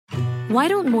Why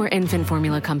don't more infant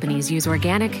formula companies use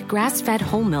organic, grass-fed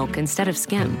whole milk instead of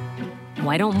skim?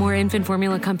 Why don't more infant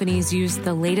formula companies use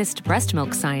the latest breast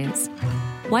milk science?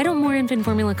 Why don't more infant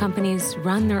formula companies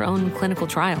run their own clinical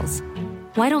trials?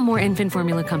 Why don't more infant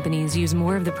formula companies use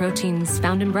more of the proteins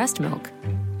found in breast milk?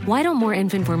 Why don't more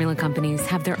infant formula companies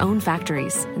have their own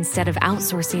factories instead of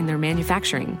outsourcing their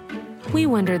manufacturing? We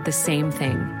wondered the same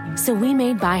thing. So we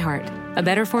made ByHeart, a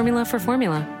better formula for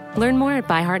formula. Learn more at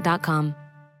byheart.com.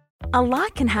 A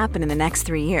lot can happen in the next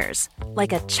 3 years.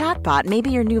 Like a chatbot may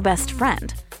be your new best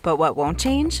friend. But what won't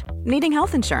change? Needing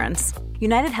health insurance.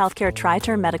 United Healthcare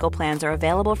Tri-Term Medical Plans are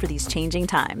available for these changing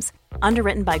times.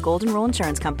 Underwritten by Golden Rule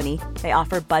Insurance Company, they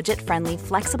offer budget-friendly,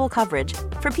 flexible coverage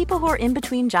for people who are in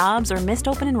between jobs or missed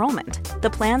open enrollment. The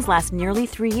plans last nearly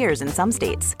 3 years in some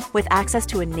states, with access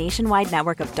to a nationwide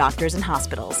network of doctors and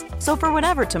hospitals. So for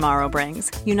whatever tomorrow brings,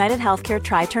 United Healthcare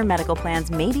Tri-Term Medical Plans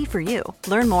may be for you.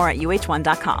 Learn more at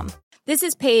uh1.com. This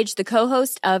is Paige, the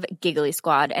co-host of Giggly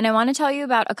Squad, and I want to tell you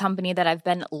about a company that I've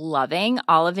been loving,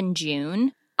 Olive &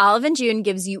 June. Olive & June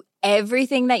gives you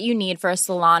everything that you need for a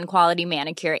salon-quality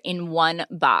manicure in one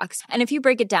box. And if you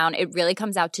break it down, it really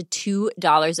comes out to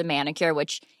 $2 a manicure,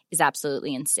 which is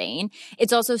absolutely insane.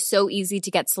 It's also so easy to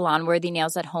get salon-worthy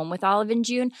nails at home with Olive &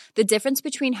 June. The difference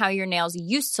between how your nails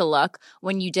used to look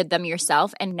when you did them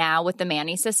yourself and now with the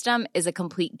Mani system is a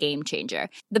complete game changer.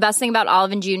 The best thing about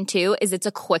Olive & June, too, is it's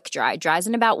a quick dry. Dries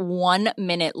in about 1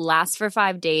 minute, lasts for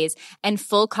 5 days, and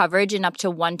full coverage in up to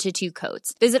 1 to 2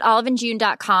 coats. Visit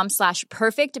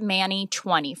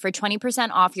oliveandjune.com/perfectmani20 for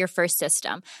 20% off your first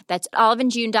system. That's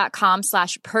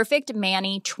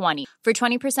oliveandjune.com/perfectmani20 for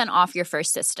 20% off your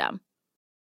first system.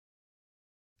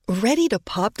 Ready to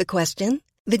pop the question?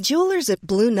 The jewelers at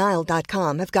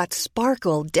BlueNile.com have got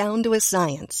sparkle down to a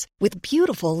science with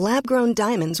beautiful lab-grown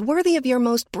diamonds worthy of your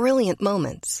most brilliant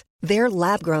moments. Their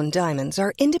lab-grown diamonds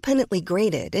are independently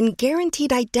graded and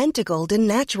guaranteed identical to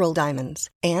natural diamonds,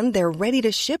 and they're ready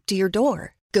to ship to your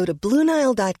door. Go to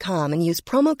BlueNile.com and use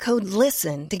promo code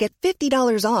LISTEN to get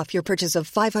 $50 off your purchase of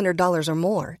 $500 or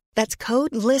more. That's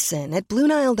code LISTEN at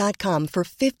BlueNile.com for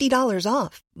 $50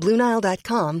 off.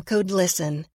 BlueNile.com, code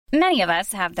LISTEN. Many of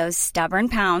us have those stubborn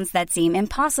pounds that seem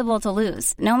impossible to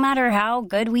lose, no matter how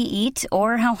good we eat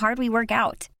or how hard we work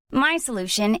out. My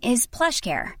solution is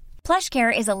PlushCare.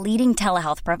 PlushCare is a leading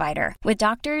telehealth provider with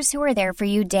doctors who are there for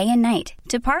you day and night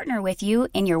to partner with you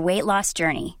in your weight loss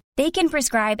journey. They can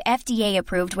prescribe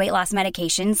FDA-approved weight loss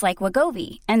medications like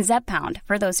Wegovy and Zepbound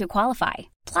for those who qualify.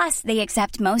 Plus, they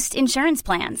accept most insurance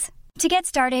plans. To get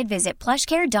started, visit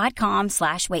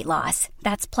plushcare.com/weightloss.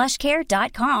 That's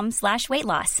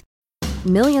plushcare.com/weightloss.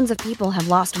 Millions of people have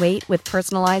lost weight with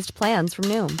personalized plans from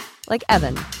Noom. Like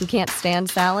Evan, who can't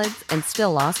stand salads and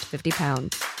still lost 50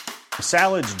 pounds.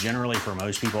 Salads generally for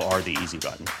most people are the easy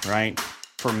button, right?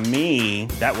 For me,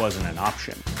 that wasn't an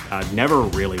option. I never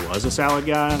really was a salad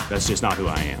guy. That's just not who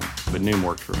I am. But Noom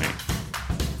worked for me.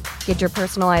 Get your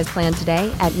personalized plan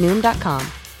today at Noom.com.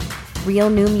 Real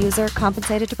Noom user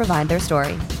compensated to provide their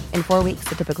story. In 4 weeks,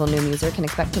 the typical Noom user can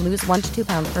expect to lose 1 to 2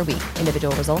 pounds per week.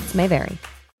 Individual results may vary.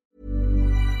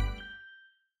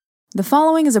 The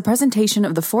following is a presentation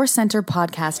of the Force Center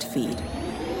podcast feed.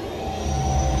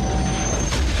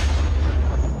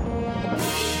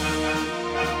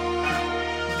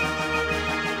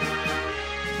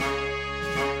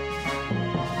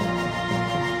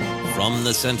 From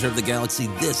the center of the galaxy,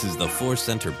 this is the Force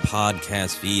Center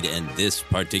podcast feed, and this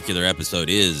particular episode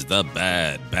is the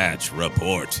Bad Batch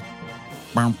Report.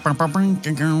 I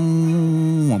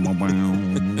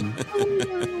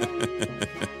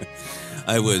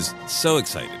was so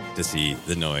excited to see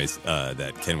the noise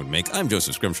that Ken would make. I'm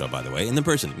Joseph Scrimshaw, by the way, and the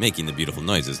person making the beautiful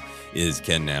noises is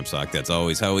Ken Knapsack. That's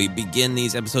always how we begin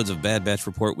these episodes of Bad Batch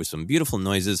Report, with some beautiful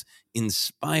noises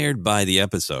inspired by the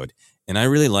episode. And I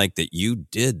really like that you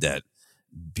did that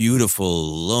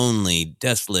beautiful, lonely,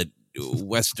 desolate,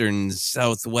 western,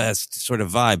 southwest sort of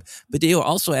vibe. But you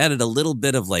also added a little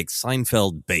bit of like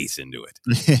Seinfeld bass into it.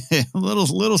 a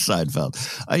little Seinfeld.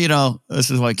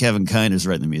 This is why Kevin Kine is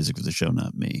writing the music for the show,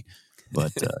 not me.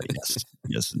 But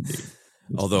yes, indeed.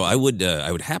 Although I would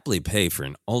happily pay for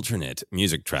an alternate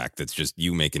music track that's just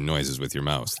you making noises with your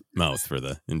mouth for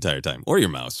the entire time, or your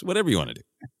mouse, whatever you want to do.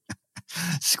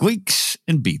 Squeaks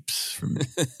and beeps from me.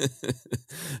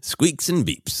 Squeaks and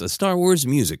Beeps, a Star Wars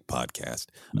music podcast.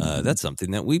 That's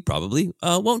something that we probably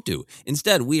won't do.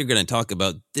 Instead, we are going to talk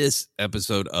about this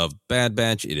episode of Bad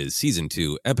Batch. It is Season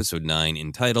 2, Episode 9,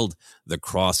 entitled The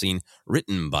Crossing,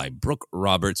 written by Brooke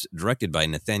Roberts, directed by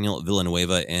Nathaniel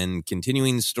Villanueva, and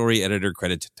continuing story editor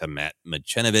credit to Matt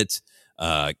Machenovitz.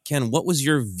 Ken, what was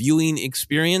your viewing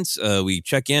experience? We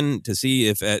check in to see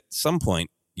if at some point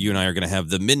you and I are going to have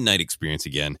the midnight experience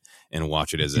again and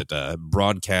watch it as it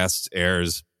broadcasts,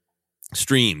 airs,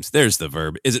 streams. There's the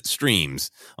verb. Is it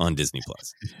streams on Disney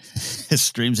Plus?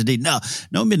 Streams indeed.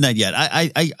 No midnight yet.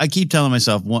 I keep telling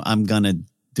myself, well, I'm going to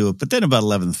do it. But then about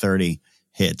 11:30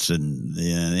 hits and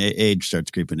the age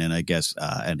starts creeping in, I guess,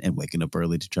 and waking up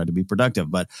early to try to be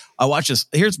productive. But I watch this.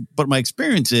 But my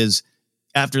experience is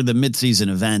after the midseason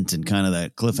event and kind of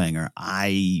that cliffhanger,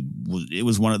 it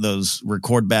was one of those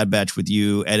record Bad Batch with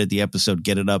you, edit the episode,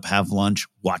 get it up, have lunch,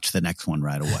 watch the next one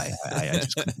right away. I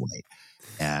just couldn't wait.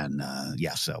 And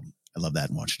so I love that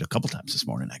and watched it a couple times this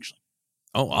morning, actually.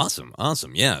 Oh, awesome.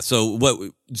 Yeah. So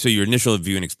your initial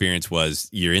viewing experience was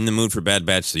you're in the mood for Bad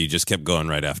Batch, so you just kept going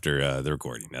right after the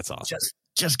recording. That's awesome.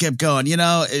 Just kept going.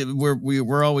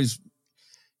 We're always,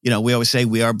 we always say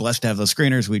we are blessed to have those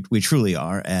screeners. We truly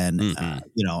are. And, a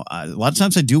lot of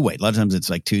times I do wait. A lot of times it's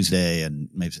like Tuesday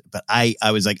but I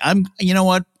was like, you know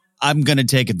what? I'm going to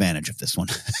take advantage of this one.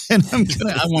 And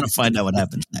I want to find out what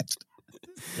happens next.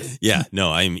 Yeah,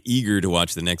 no, I'm eager to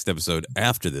watch the next episode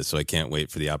after this, so I can't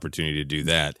wait for the opportunity to do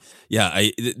that. Yeah,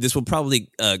 this will probably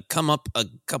come up a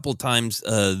couple times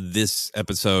this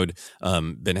episode.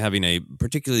 Been having a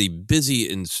particularly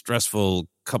busy and stressful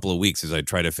couple of weeks as I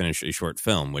try to finish a short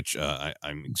film, which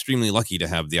I'm extremely lucky to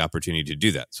have the opportunity to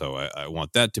do that. So I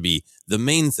want that to be the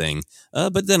main thing.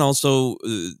 But then also,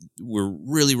 we're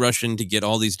really rushing to get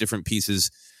all these different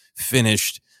pieces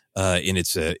finished, and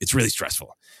it's really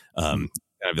stressful.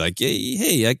 I'd be like,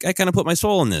 hey, I kind of put my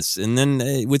soul in this. And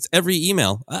then with every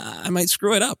email, I might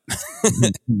screw it up.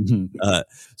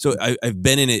 So I've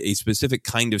been in a specific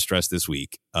kind of stress this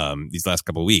week, these last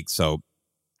couple of weeks. So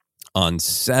on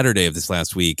Saturday of this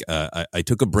last week, I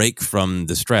took a break from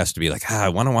the stress to be like, I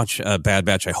want to watch Bad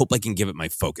Batch. I hope I can give it my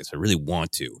focus. I really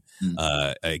want to.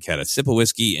 I had a sip of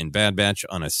whiskey in Bad Batch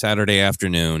on a Saturday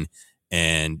afternoon,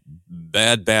 and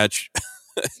Bad Batch,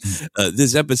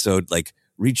 this episode,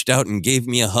 reached out and gave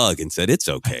me a hug and said, it's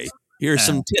okay. Here are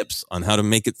some tips on how to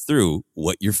make it through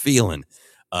what you're feeling.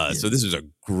 So this is a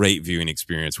great viewing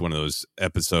experience. One of those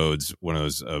episodes, one of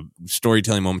those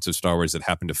storytelling moments of Star Wars that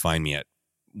happened to find me at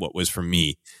what was for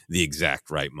me the exact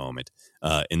right moment.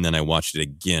 And then I watched it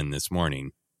again this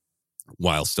morning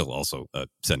while still also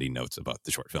sending notes about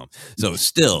the short film. So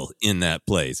still in that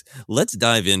place. Let's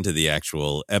dive into the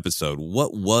actual episode.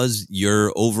 What was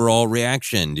your overall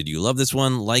reaction? Did you love this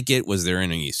one? Like it? Was there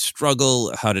any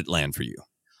struggle? How did it land for you?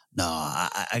 No,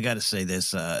 I got to say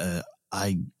this. I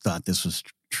thought this was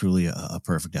truly a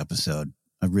perfect episode.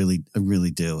 I really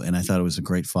do. And I thought it was a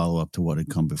great follow-up to what had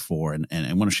come before. And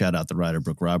I want to shout out the writer,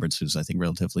 Brooke Roberts, who's, I think,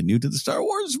 relatively new to the Star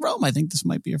Wars realm. I think this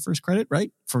might be her first credit,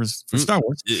 right? For Star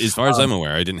Wars. As far as I'm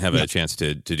aware, I didn't have a chance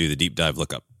to do the deep dive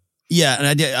lookup. Yeah, and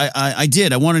I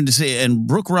did. I wanted to say, and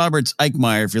Brooke Roberts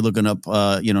Eichmeyer, if you're looking up,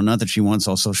 not that she wants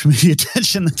all social media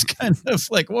attention, that's kind of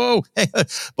like, whoa.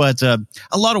 But a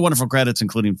lot of wonderful credits,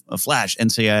 including Flash,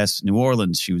 NCIS New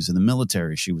Orleans. She was in the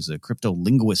military. She was a crypto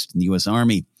linguist in the U.S.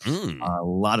 Army. A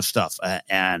lot of stuff.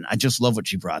 And I just love what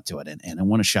she brought to it. And I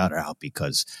want to shout her out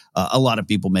because a lot of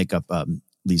people make up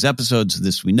these episodes,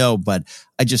 this we know, but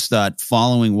I just thought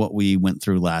following what we went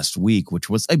through last week, which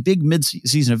was a big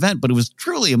mid-season event, but it was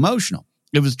truly emotional.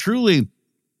 It was truly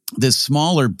this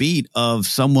smaller beat of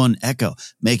someone, Echo,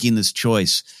 making this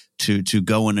choice to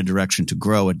go in a direction, to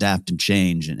grow, adapt, and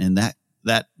change. And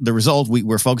that the result,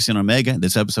 we're focusing on Omega.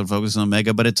 This episode focuses on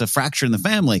Omega, but it's a fracture in the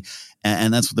family.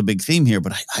 And that's the big theme here.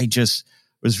 But I just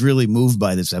was really moved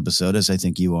by this episode, as I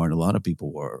think you are and a lot of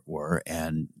people were,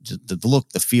 and the look,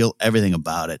 the feel, everything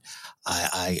about it.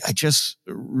 I just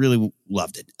really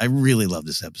loved it. I really loved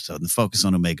this episode. And the focus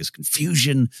on Omega's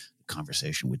confusion, the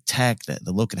conversation with Tech,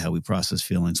 the look at how we process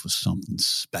feelings was something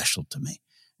special to me.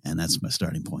 And that's my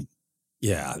starting point.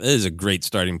 Yeah, that is a great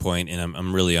starting point, and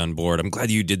I'm really on board. I'm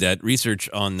glad you did that research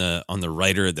on the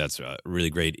writer. That's a really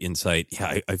great insight.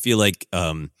 Yeah, I feel like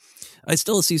I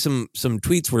still see some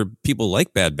tweets where people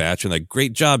like Bad Batch and like,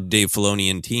 great job, Dave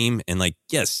Filoni and team. And like,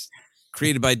 yes,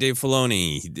 created by Dave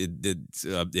Filoni.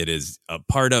 It is a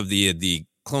part of the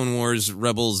Clone Wars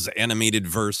Rebels animated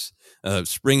verse,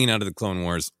 springing out of the Clone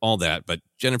Wars, all that. But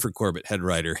Jennifer Corbett, head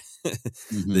writer,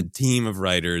 the team of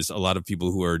writers, a lot of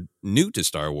people who are new to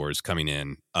Star Wars coming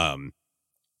in,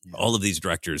 all of these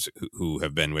directors who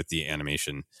have been with the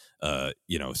animation,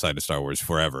 side of Star Wars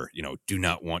forever, do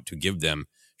not want to give them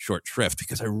short shrift,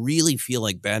 because I really feel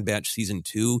like Bad Batch season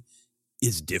 2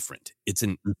 is different. It's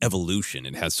an evolution.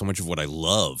 It has so much of what I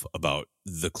love about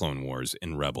the Clone Wars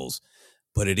and Rebels,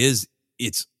 but it is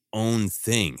its own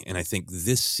thing. And I think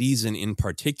this season in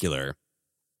particular,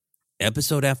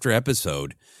 episode after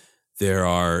episode, there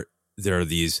are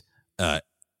these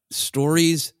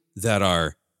stories that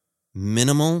are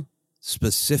minimal,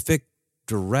 specific,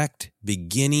 direct,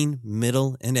 beginning,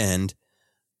 middle, and end.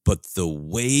 But the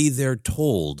way they're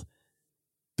told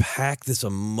pack this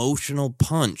emotional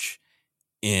punch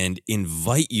and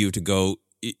invite you to go,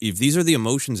 if these are the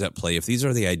emotions at play, if these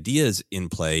are the ideas in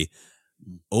play,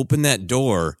 open that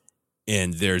door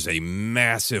and there's a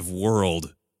massive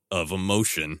world of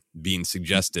emotion being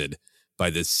suggested by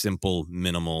this simple,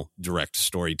 minimal, direct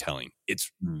storytelling.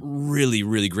 It's really,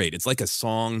 really great. It's like a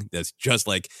song that's just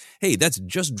like, hey, that's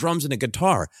just drums and a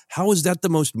guitar. How is that the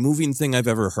most moving thing I've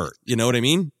ever heard? You know what I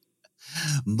mean?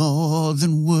 More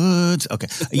than words. Okay.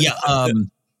 Yeah.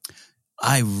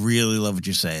 I really love what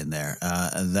you're saying there.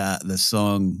 That the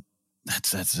song,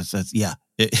 that's yeah.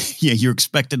 Yeah, you're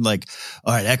expecting like,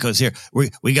 all right, Echo's here.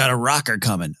 We got a rocker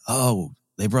coming. Oh,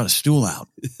 they brought a stool out.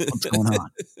 What's going on?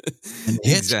 And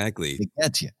exactly. It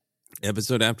gets you.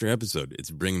 Episode after episode, it's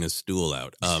bringing a stool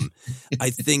out. I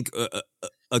think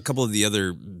a couple of the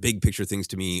other big picture things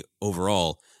to me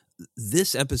overall,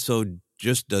 this episode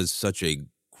just does such a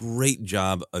great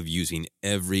job of using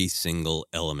every single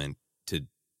element to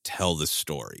tell the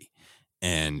story.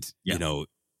 And, you know,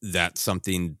 that's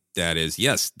something that is,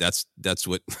 yes, that's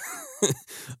what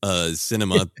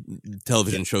cinema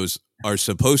television shows are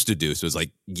supposed to do. So it's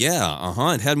like,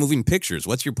 it had moving pictures.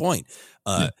 What's your point?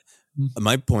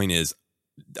 My point is,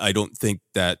 I don't think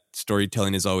that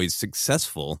storytelling is always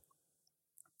successful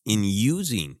in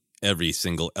using every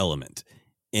single element.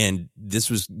 And this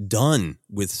was done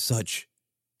with such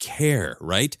care,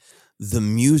 right? The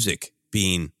music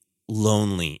being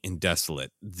lonely and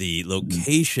desolate, the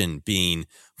location being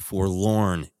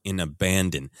forlorn and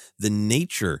abandoned, the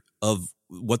nature of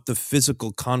what the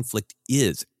physical conflict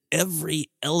is. Every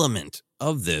element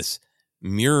of this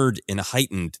mirrored and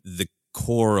heightened the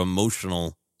core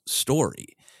emotional story.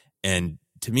 And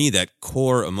to me, that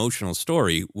core emotional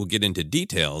story, we'll get into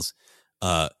details,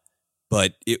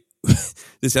 but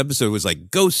this episode was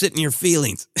like, go sit in your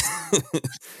feelings.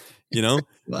 You know,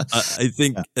 I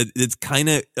think it's kind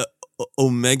of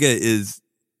Omega is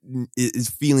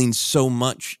feeling so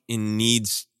much and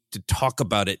needs to talk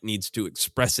about it, needs to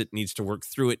express it, needs to work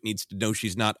through it, needs to know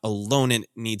she's not alone in it,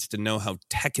 needs to know how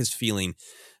Tech is feeling.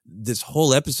 This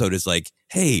whole episode is like,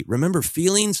 hey, remember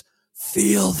feelings?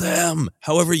 Feel them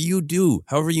however you do,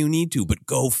 however you need to, but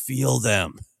go feel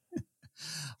them.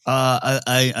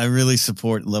 I really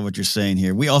support and love what you're saying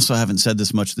here. We also haven't said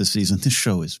this much this season. This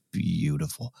show is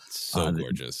beautiful. So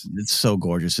gorgeous. It's so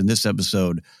gorgeous. And this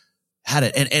episode had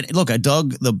it. And look, I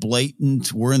dug the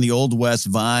blatant, we're in the Old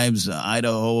West vibes,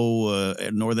 Idaho,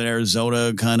 Northern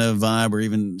Arizona kind of vibe, or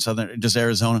even Southern, just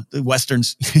Arizona, the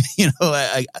Westerns, you know,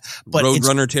 but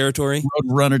Roadrunner territory.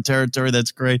 Roadrunner territory.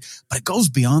 That's great. But it goes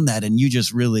beyond that. And you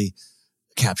just really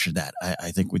captured that,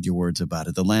 I think, with your words about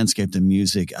it. The landscape, the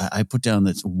music, I put down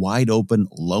this wide open,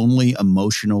 lonely,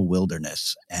 emotional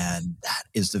wilderness. And that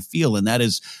is the feel. And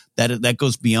that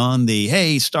goes beyond the,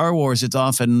 hey, Star Wars, it's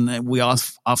often, we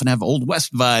often have Old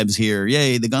West vibes here.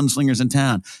 Yay, the gunslingers in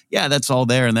town. Yeah, that's all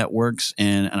there and that works.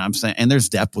 And I'm saying, and there's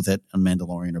depth with it on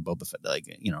Mandalorian or Boba Fett, like,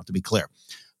 you know, to be clear.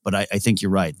 But I think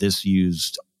you're right. This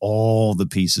used all the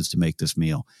pieces to make this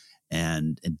meal.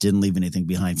 And it didn't leave anything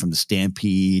behind, from the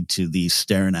stampede to the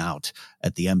staring out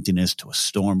at the emptiness to a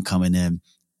storm coming in.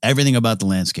 Everything about the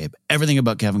landscape, everything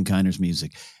about Kevin Kiner's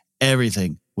music,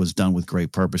 everything was done with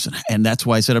great purpose. And that's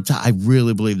why I said up top, I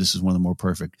really believe this is one of the more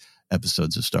perfect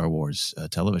episodes of Star Wars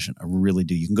television. I really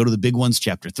do. You can go to the big ones,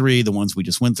 Chapter 3, the ones we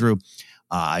just went through.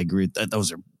 I agree that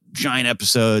those are giant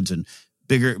episodes and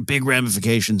big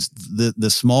ramifications.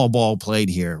 The small ball played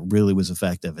here really was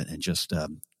effective, and just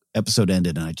episode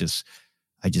ended, and I just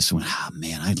went, oh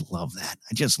man, I love that.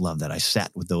 I just love that. I sat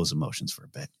with those emotions for a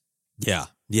bit. Yeah.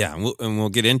 And we'll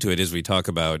get into it as we talk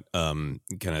about kind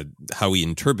of how we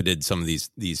interpreted some of these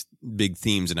big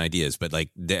themes and ideas. But like,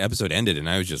 the episode ended, and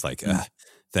I was just like,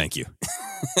 thank you.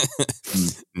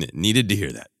 Needed to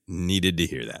hear that.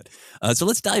 So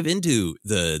let's dive into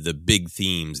the big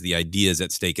themes, the ideas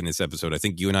at stake in this episode. I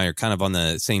think you and I are kind of on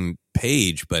the same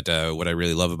page, but what I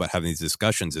really love about having these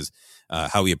discussions is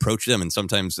how we approach them, and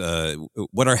sometimes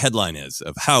what our headline is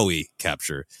of how we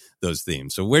capture those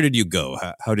themes. So where did you go?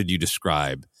 How did you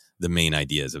describe the main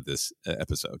ideas of this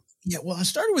episode? Yeah, well, I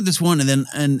started with this one,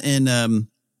 and then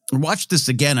watched this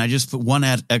again. I just put one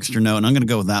extra note, and I'm going to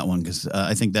go with that one because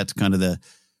I think that's kind of the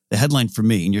headline for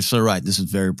me. And you're so right. This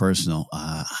is very personal.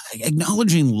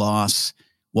 Acknowledging loss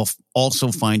while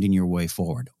also finding your way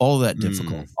forward. All that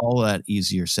difficult, all that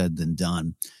easier said than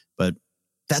done. But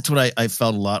that's what I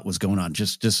felt a lot was going on.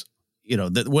 Just you know,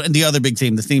 the other big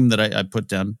theme, the theme that I put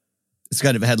down, it's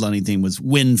kind of a headlining theme, was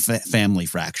family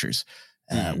fractures.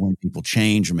 when people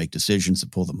change or make decisions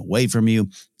that pull them away from you.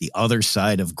 The other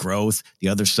side of growth, the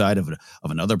other side of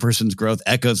another person's growth.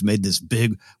 Echo's made this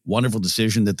big, wonderful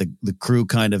decision that the crew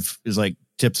kind of is like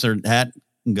tips their hat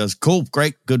and goes, cool,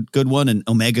 great, good one. And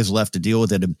Omega's left to deal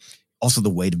with it. And also the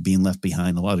weight of being left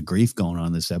behind, a lot of grief going on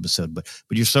in this episode. But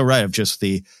you're so right of just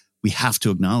we have to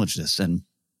acknowledge this. And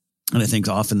I think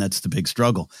often that's the big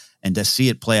struggle. And to see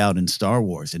it play out in Star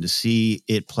Wars and to see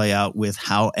it play out with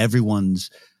how everyone's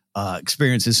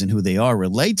experiences and who they are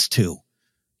relates to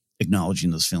acknowledging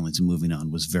those feelings and moving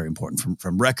on was very important.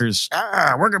 From Wrecker's,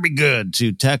 we're going to be good,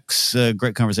 to Tech's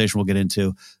great conversation we'll get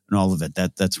into, and all of it.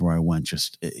 That's where I went,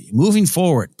 just moving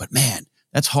forward. But man,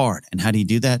 that's hard. And how do you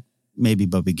do that? Maybe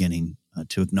by beginning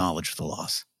to acknowledge the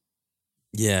loss.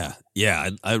 Yeah.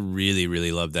 I really,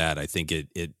 really love that. I think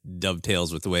it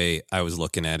dovetails with the way I was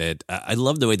looking at it. I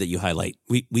love the way that you highlight.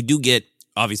 We do get,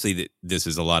 obviously, this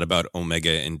is a lot about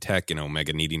Omega and Tech, and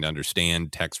Omega needing to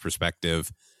understand Tech's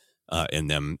perspective and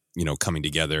them, coming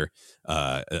together.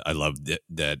 I love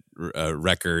that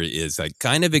Wrecker is like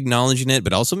kind of acknowledging it,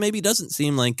 but also maybe doesn't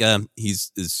seem like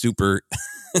he's super,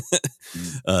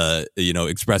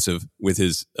 expressive with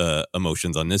his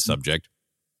emotions on this subject.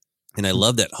 And I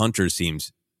love that Hunter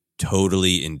seems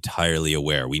totally, entirely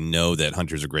aware. We know that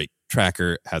Hunter's a great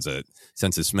tracker, has a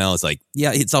sense of smell. It's like,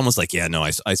 it's almost like,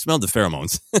 I smelled the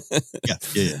pheromones.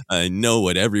 Yeah. I know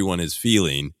what everyone is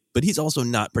feeling, but he's also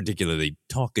not particularly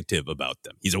talkative about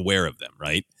them. He's aware of them,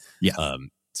 right? Yeah.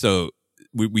 So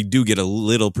we do get a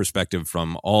little perspective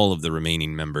from all of the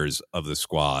remaining members of the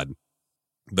squad,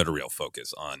 but a real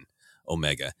focus on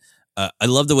Omega. I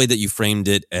love the way that you framed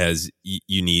it as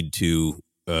you need to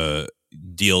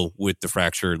deal with the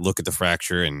fracture, look at the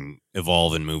fracture, and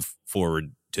evolve and move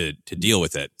forward to deal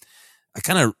with it. I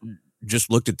kind of just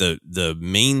looked at the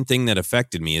main thing that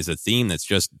affected me as a theme that's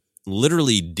just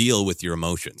literally deal with your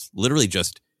emotions, literally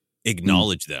just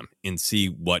acknowledge them and see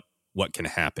what can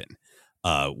happen.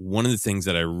 One of the things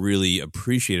that I really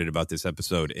appreciated about this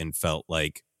episode and felt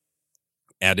like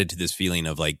added to this feeling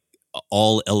of like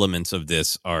all elements of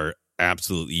this are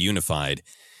absolutely unified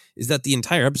is that the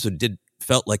entire episode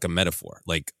felt like a metaphor,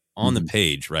 like on the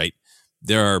page, right?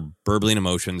 There are burbling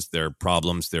emotions, there are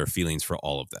problems, there are feelings for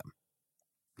all of them.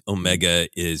 Omega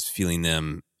is feeling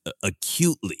them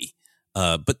acutely,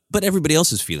 but everybody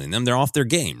else is feeling them. They're off their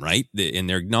game, right? And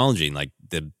they're acknowledging like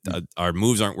our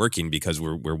moves aren't working because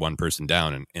we're one person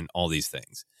down and all these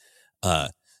things.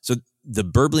 So the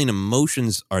burbling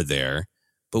emotions are there,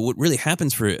 but what really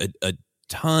happens for a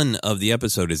ton of the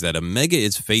episode is that Omega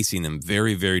is facing them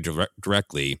very, very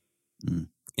directly.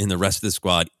 And the rest of the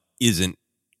squad isn't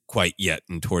quite yet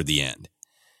and toward the end.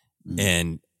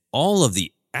 And all of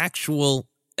the actual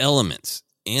elements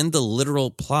and the literal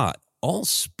plot all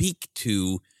speak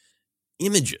to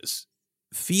images,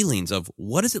 feelings of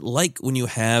what is it like when you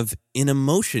have an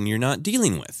emotion you're not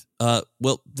dealing with.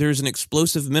 Well, there's an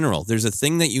explosive mineral. There's a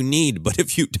thing that you need, but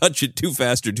if you touch it too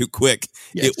fast or too quick,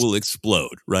 it will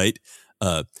explode, right?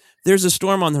 There's a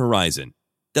storm on the horizon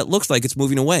that looks like it's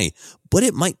moving away, but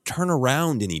it might turn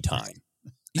around anytime.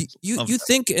 You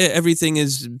think everything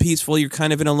is peaceful. You're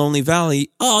kind of in a lonely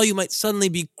valley. Oh, you might suddenly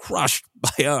be crushed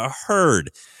by a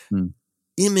herd.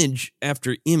 Image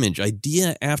after image,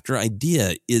 idea after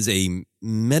idea is a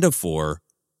metaphor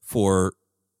for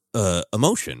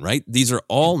emotion, right? These are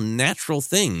all natural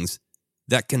things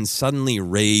that can suddenly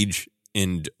rage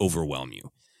and overwhelm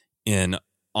you. And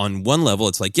on one level,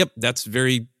 it's like, yep, that's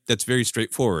very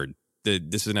straightforward.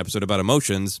 This is an episode about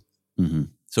emotions,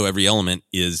 so every element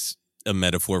is a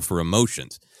metaphor for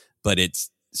emotions. But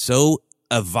it's so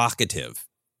evocative.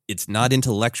 It's not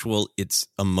intellectual. It's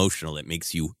emotional. It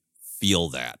makes you feel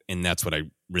that. And that's what I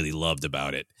really loved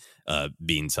about it,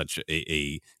 being such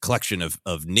a collection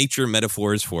of nature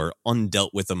metaphors for undealt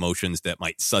with emotions that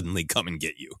might suddenly come and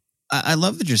get you. I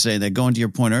love that you're saying that, going to your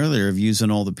point earlier of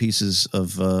using all the pieces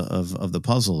of the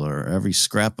puzzle, or every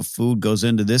scrap of food goes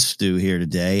into this stew here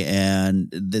today. And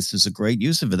this is a great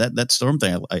use of it. That storm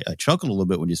thing, I chuckled a little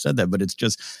bit when you said that, but it's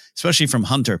just, especially from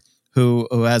Hunter, who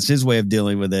has his way of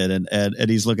dealing with it. And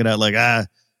he's looking at like,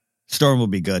 storm will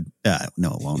be good.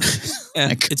 No, it won't.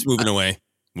 It's moving away.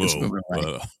 It's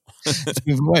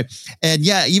moving away. And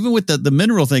yeah, even with the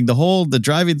mineral thing, the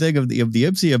driving thing of the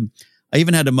Ipsium, I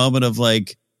even had a moment of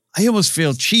like, I almost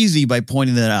feel cheesy by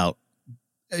pointing that out,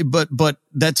 but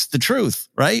that's the truth,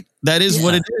 right? That is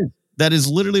what it is. That is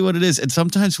literally what it is. And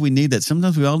sometimes we need that.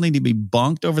 Sometimes we all need to be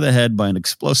bonked over the head by an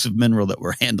explosive mineral that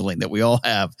we're handling, that we all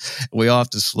have. We all have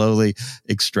to slowly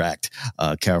extract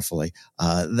carefully.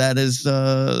 That is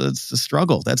it's the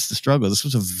struggle. That's the struggle. This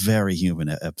was a very human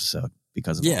episode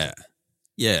because of Yeah,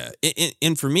 Yeah.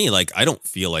 And for me, like, I don't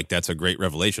feel like that's a great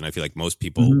revelation. I feel like most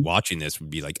people watching this would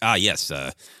be like, yes,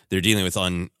 they're dealing with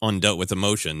undealt with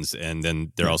emotions. And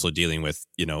then they're also dealing with,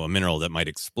 a mineral that might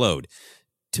explode.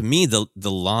 To me, the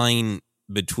line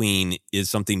between is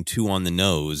something too on the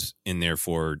nose and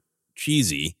therefore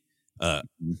cheesy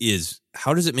is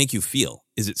how does it make you feel?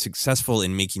 Is it successful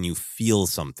in making you feel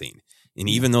something? And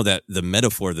even though that the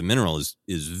metaphor of the mineral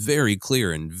is very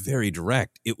clear and very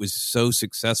direct, it was so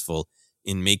successful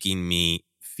in making me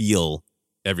feel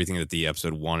everything that the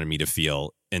episode wanted me to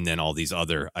feel. And then all these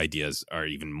other ideas are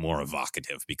even more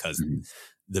evocative because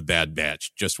the Bad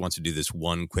Batch just wants to do this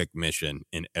one quick mission,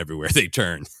 and everywhere they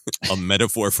turn, a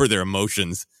metaphor for their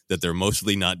emotions that they're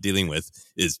mostly not dealing with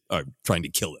are trying to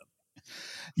kill them.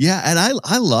 Yeah, and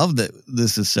I love that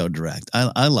this is so direct.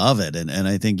 I love it, and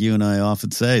I think you and I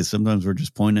often say sometimes we're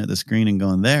just pointing at the screen and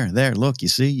going, there, look, you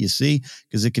see,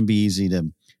 because it can be easy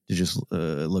to just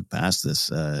look past this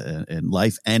in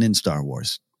life and in Star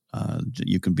Wars.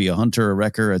 You can be a hunter, a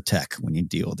wrecker, a tech when you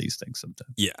deal with these things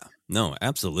sometimes. Yeah, no,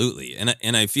 absolutely,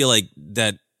 and I feel like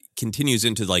that continues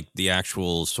into like the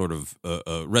actual sort of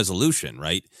resolution,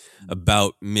 right?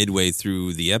 About midway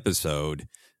through the episode.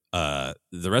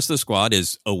 The rest of the squad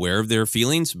is aware of their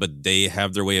feelings, but they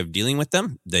have their way of dealing with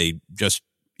them. They just,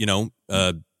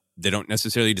 they don't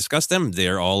necessarily discuss them.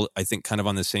 They're all, I think, kind of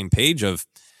on the same page of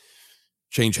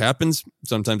change happens.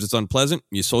 Sometimes it's unpleasant.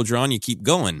 You soldier on, you keep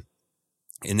going.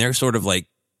 And they're sort of like,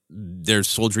 they're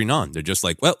soldiering on. They're just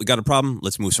like, well, we got a problem.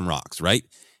 Let's move some rocks, right?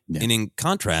 Yeah. And in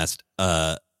contrast,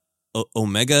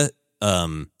 Omega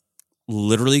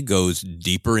literally goes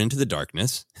deeper into the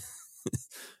darkness,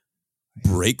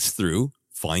 breaks through,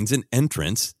 finds an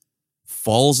entrance,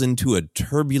 falls into a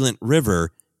turbulent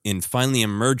river, and finally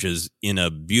emerges in a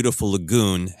beautiful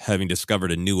lagoon, having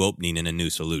discovered a new opening and a new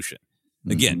solution.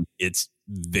 Again, it's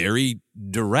very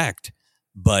direct,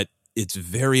 but it's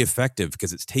very effective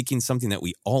because it's taking something that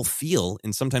we all feel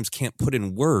and sometimes can't put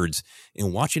in words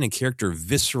and watching a character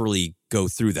viscerally go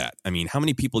through that. I mean, how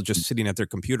many people just sitting at their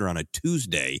computer on a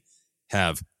Tuesday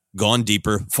have gone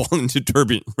deeper, fallen into a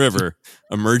turbulent river,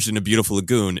 emerged in a beautiful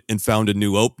lagoon, and found a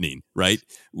new opening, right?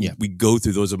 Yeah. We go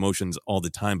through those emotions all the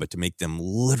time, but to make them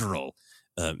literal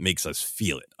makes us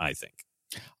feel it, I think.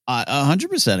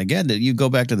 100%. Again, you go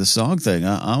back to the song thing.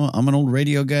 I'm an old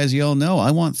radio guy, as you all know.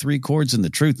 I want 3 chords and the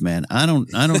truth, man. I don't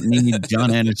need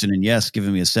John Anderson and Yes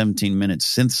giving me a 17-minute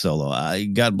synth solo.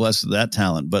 God bless that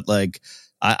talent, but like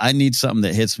I need something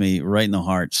that hits me right in the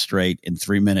heart straight in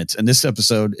 3 minutes. And this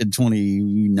episode in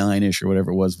 29-ish or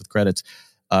whatever it was with credits,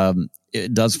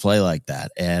 it does play like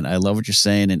that. And I love what you're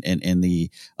saying. And the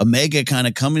Omega kind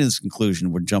of coming to this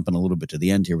conclusion, we're jumping a little bit to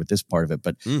the end here with this part of it,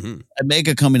 but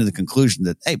Omega coming to the conclusion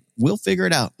that, hey, we'll figure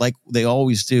it out like they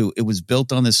always do. It was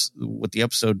built on this, what the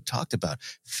episode talked about,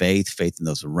 faith in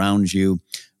those around you,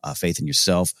 faith in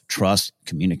yourself, trust,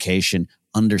 communication,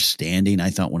 understanding. I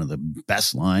thought one of the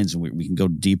best lines, and we can go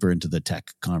deeper into the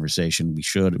tech conversation. We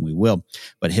should, and we will,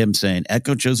 but him saying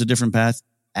Echo chose a different path,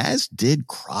 as did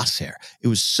Crosshair. It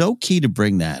was so key to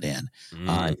bring that in.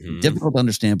 Difficult to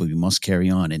understand, but we must carry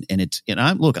on.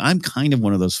 I'm kind of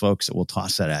one of those folks that will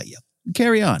toss that at you.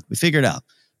 Carry on. We figure it out,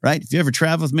 right? If you ever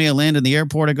travel with me, I land in the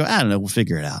airport, I go, I don't know, we'll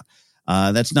figure it out.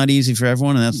 That's not easy for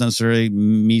everyone, and that's not necessarily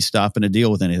me stopping to deal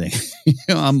with anything.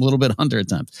 I'm a little bit hunter at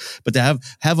times. But to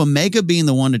have Omega being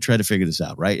the one to try to figure this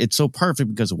out, right? It's so perfect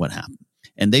because of what happened.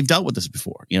 And they've dealt with this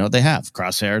before. They have.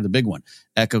 Crosshair, the big one.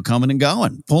 Echo coming and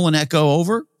going. Pulling Echo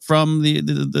over from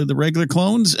the regular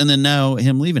clones, and then now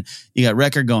him leaving. You got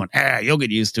Wrecker going, you'll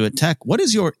get used to it. Tech, what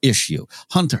is your issue?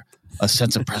 Hunter, a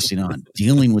sense of pressing on,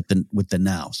 dealing with the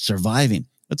now, surviving.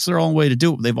 That's their own way to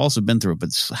do it. They've also been through it. But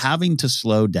having to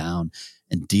slow down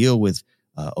and deal with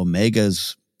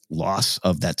Omega's loss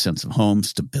of that sense of home,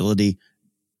 stability,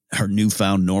 her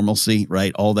newfound normalcy,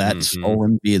 right? All that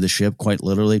stolen via the ship, quite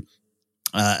literally.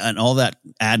 And all that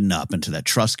adding up into that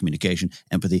trust, communication,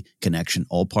 empathy, connection,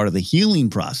 all part of the healing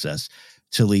process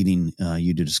to leading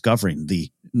you to discovering the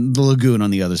lagoon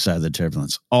on the other side of the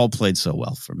turbulence. All played so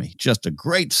well for me. Just a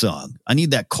great song. I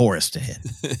need that chorus to hit.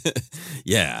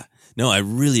 Yeah. No, I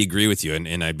really agree with you.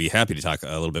 And I'd be happy to talk a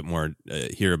little bit more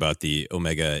here about the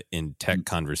Omega in tech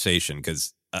conversation,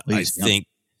 because I think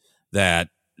that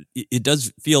it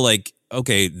does feel like,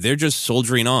 okay, they're just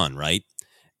soldiering on, right?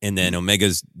 And then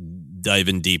Omega's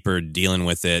diving deeper, dealing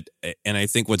with it. And I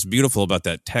think what's beautiful about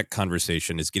that tech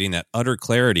conversation is getting that utter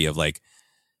clarity of like,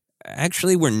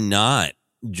 actually, we're not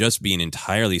just being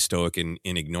entirely stoic in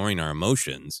ignoring our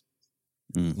emotions.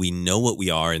 We know what we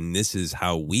are, and this is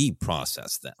how we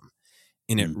process them.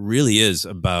 And it really is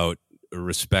about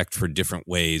respect for different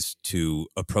ways to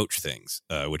approach things,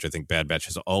 which I think Bad Batch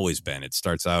has always been. It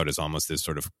starts out as almost this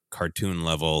sort of cartoon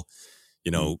level,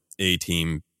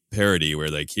 A-Team parody where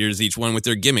like, here's each one with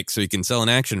their gimmick so you can sell an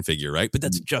action figure, right? But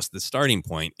that's just the starting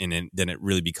point. And then it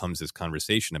really becomes this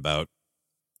conversation about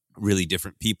really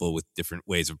different people with different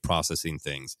ways of processing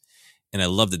things. And I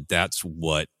love that that's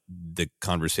what the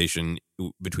conversation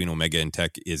between Omega and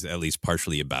Tech is at least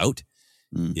partially about,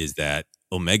 is that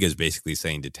Omega is basically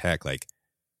saying to Tech, like,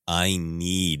 I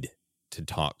need to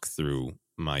talk through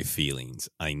my feelings.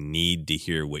 I need to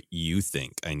hear what you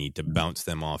think. I need to bounce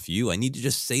them off you. I need to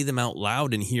just say them out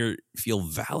loud and feel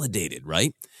validated,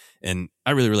 right? And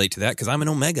I really relate to that because I'm an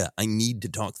Omega. I need to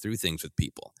talk through things with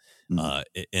people.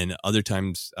 And other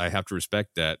times I have to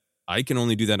respect that I can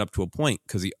only do that up to a point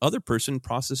because the other person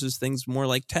processes things more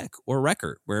like Tech or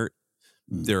Wrecker, where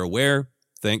they're aware,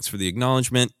 thanks for the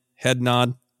acknowledgement, head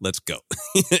nod, let's go.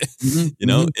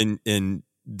 And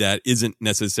that isn't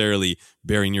necessarily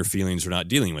bearing your feelings or not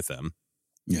dealing with them.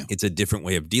 Yeah. It's a different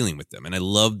way of dealing with them. And I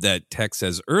love that Tech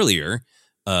says earlier,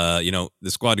 the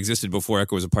squad existed before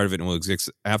Echo was a part of it and will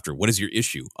exist after. What is your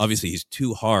issue? Obviously, he's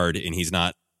too hard and he's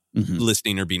not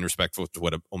listening or being respectful to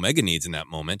what Omega needs in that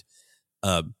moment.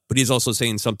 But he's also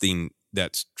saying something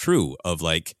that's true of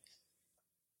like,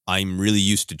 I'm really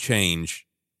used to change.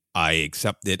 I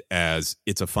accept it as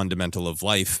it's a fundamental of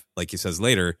life. Like he says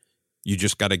later, you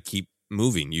just got to keep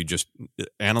moving. You just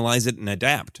analyze it and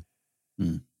adapt.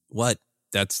 What?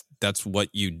 That's what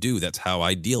you do. That's how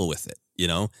I deal with it.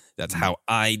 That's how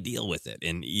I deal with it.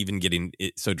 And even getting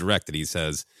it so direct that he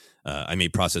says, I may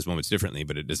process moments differently,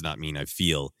 but it does not mean I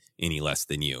feel any less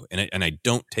than you. And I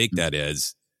don't take that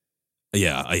as,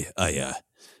 I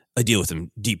deal with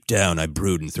them deep down. I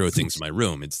brood and throw things in my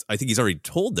room. I think he's already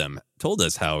told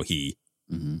us how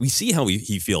we see how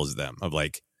he feels them of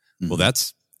like, well,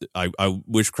 that's, I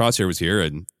wish Crosshair was here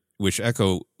and wish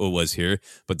Echo was here,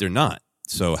 but they're not.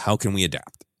 So how can we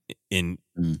adapt? And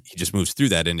he just moves through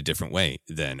that in a different way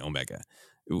than Omega.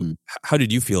 How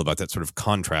did you feel about that sort of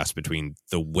contrast between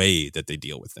the way that they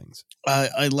deal with things?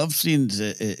 I love seeing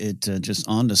it just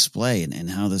on display and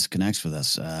how this connects with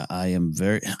us. I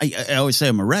always say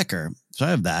I'm a wrecker, so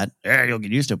I have that. Yeah, you'll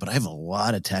get used to it, but I have a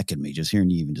lot of Tech in me. Just hearing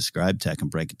you even describe Tech and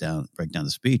break down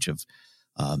the speech of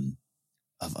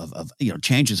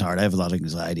change is hard. I have a lot of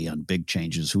anxiety on big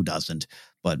changes. Who doesn't?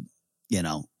 But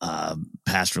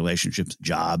past relationships,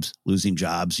 jobs, losing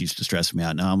jobs used to stress me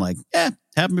out. Now I'm like,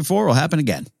 happened before, will happen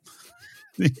again.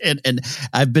 and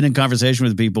I've been in conversation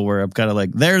with people where I'm kind of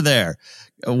like, they're there.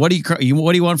 What do you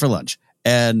want for lunch?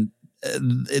 And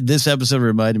this episode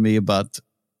reminded me about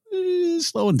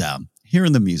slowing down,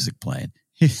 hearing the music playing,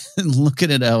 and looking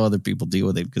at how other people deal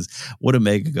with it. Because what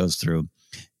Omega goes through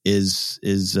is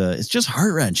it's just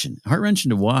heart wrenching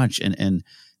to watch. And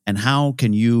how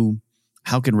can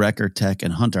Wrecker, Tech,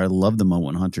 and Hunter? I love the moment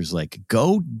when Hunter's like,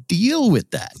 "Go deal with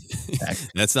that."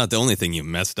 That's not the only thing you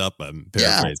messed up. I'm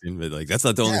paraphrasing, but like that's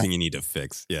not the only thing you need to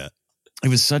fix. Yeah, it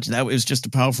was just a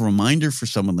powerful reminder for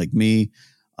someone like me.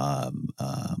 I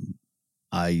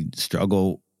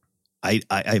struggle. I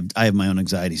have my own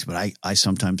anxieties, but I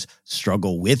sometimes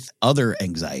struggle with other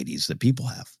anxieties that people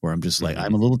have. Where I'm just like,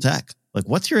 I'm a little Tech. Like,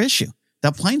 what's your issue?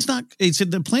 That plane's not. It's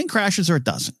the plane crashes or it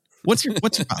doesn't. What's your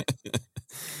problem?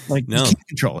 Like, no. You can't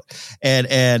control it.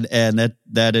 And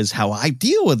that is how I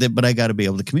deal with it, but I got to be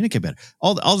able to communicate better.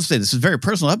 I'll just say this is a very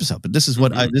personal episode, but this is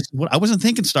what I wasn't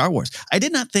thinking Star Wars. I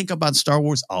did not think about Star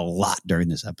Wars a lot during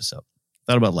this episode. I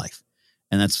thought about life.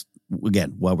 And that's,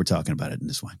 again, why we're talking about it in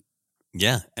this way.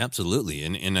 Yeah, absolutely.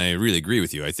 And I really agree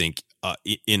with you. I think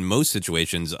in most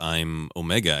situations, I'm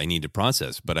Omega. I need to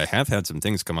process, but I have had some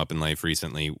things come up in life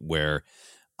recently where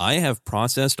I have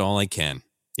processed all I can.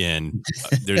 And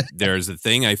there's a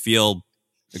thing I feel,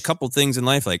 a couple things in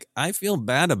life, like I feel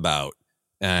bad about,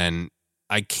 and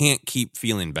I can't keep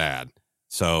feeling bad.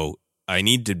 So I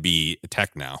need to be a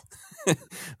Tech now.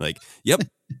 Like, yep,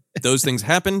 those things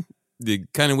happen. You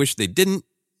kind of wish they didn't.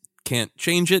 Can't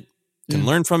change it. Can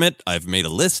learn from it. I've made a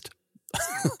list.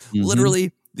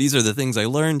 Literally, these are the things I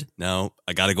learned. Now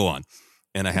I got to go on.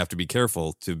 And I have to be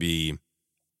careful to be,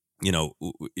 be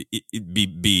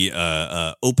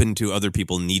open to other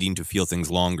people needing to feel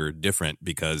things longer, different,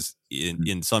 because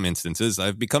in some instances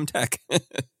I've become Tech.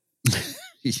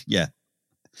 Yeah.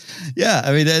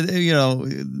 I mean,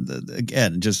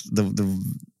 again, just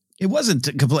it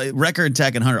wasn't complete. Wrecker and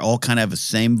Tech and Hunter all kind of have the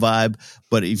same vibe,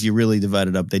 but if you really divide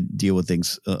it up, they deal with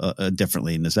things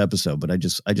differently in this episode. But I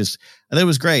thought it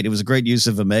was great. It was a great use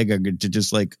of Omega to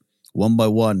just like one by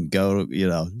one, go,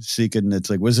 seeking. It's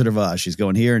like Wizard of Oz. She's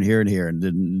going here and here and here, and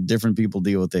then different people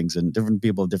deal with things, and different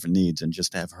people have different needs, and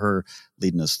just have her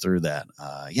leading us through that.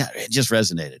 It just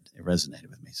resonated. It resonated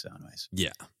with me. So, anyways,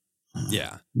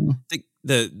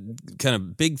 the kind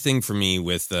of big thing for me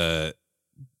with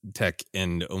Tech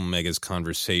and Omega's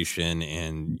conversation,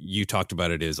 and you talked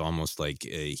about it, is almost like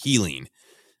a healing.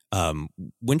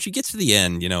 When she gets to the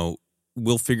end,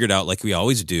 we'll figure it out like we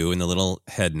always do in the little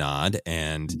head nod,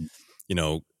 and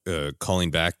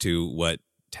calling back to what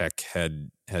Tech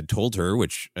had told her,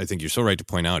 which I think you're so right to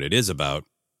point out. It is about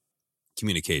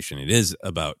communication. It is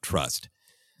about trust.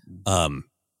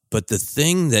 But the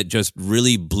thing that just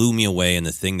really blew me away, and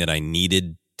the thing that I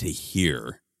needed to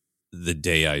hear the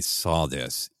day I saw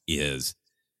this, is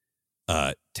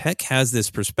Tech has this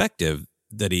perspective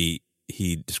that he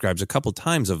describes a couple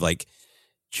times of like,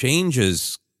 change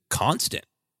is constant.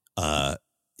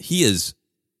 He is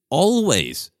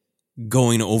always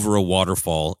going over a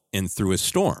waterfall and through a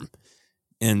storm.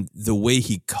 And the way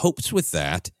he copes with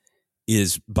that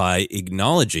is by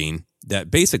acknowledging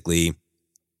that basically,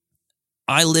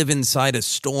 I live inside a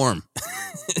storm.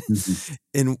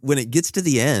 And when it gets to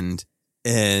the end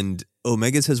and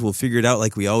Omega says, we'll figure it out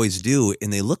like we always do,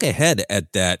 and they look ahead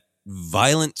at that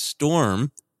violent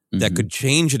storm that could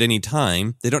change at any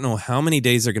time. They don't know how many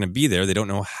days they're going to be there. They don't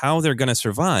know how they're going to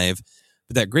survive.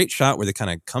 But that great shot where they kind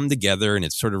of come together, and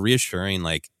it's sort of reassuring,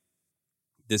 like,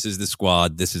 this is the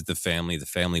squad, this is the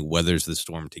family weathers the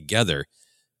storm together.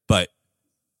 But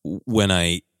when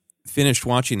I finished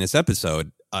watching this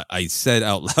episode, I said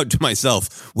out loud to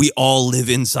myself, we all live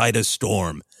inside a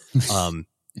storm.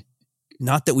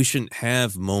 Not that we shouldn't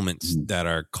have moments that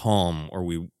are calm or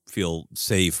we feel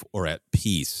safe or at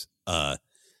peace.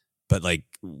 But like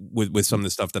with some of the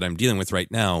stuff that I'm dealing with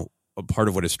right now, a part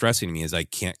of what is stressing me is I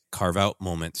can't carve out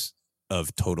moments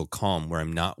of total calm where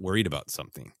I'm not worried about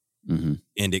something.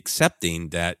 And accepting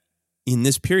that in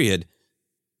this period,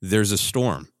 there's a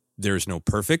storm. There's no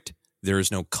perfect. There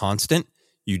is no constant.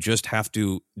 You just have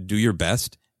to do your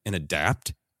best and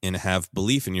adapt and have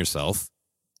belief in yourself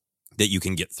that you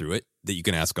can get through it, that you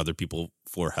can ask other people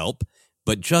for help,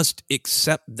 but just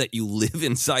accept that you live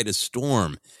inside a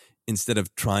storm instead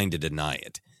of trying to deny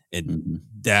it. And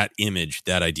that image,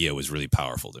 that idea was really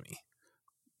powerful to me.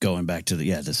 Going back to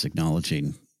this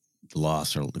acknowledging the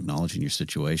loss or acknowledging your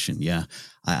situation. Yeah.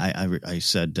 I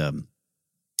said on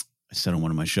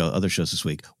one of my other shows this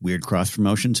week, weird cross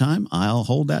promotion time. I'll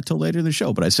hold that till later in the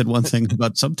show. But I said one thing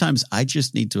about sometimes I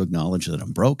just need to acknowledge that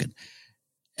I'm broken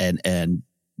and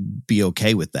be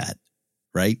okay with that.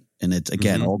 Right. And it's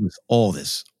again, all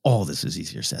this is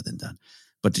easier said than done.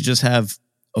 But to just have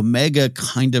Omega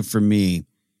kind of, for me,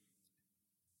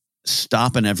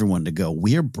 stopping everyone to go,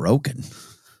 we're broken.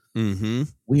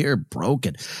 We're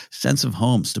broken. Sense of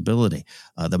home, stability.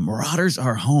 The Marauders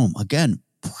are home. Again,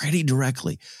 pretty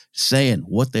directly saying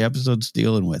what the episode's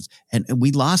dealing with. And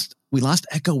we lost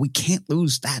Echo. We can't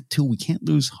lose that too. We can't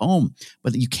lose home,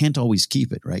 but you can't always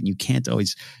keep it, right? And you can't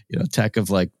always, Tech of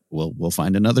like, well, we'll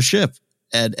find another ship,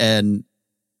 and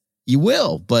you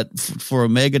will. But for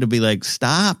Omega to be like,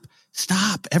 stop,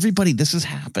 everybody, this has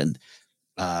happened.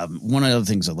 One of the other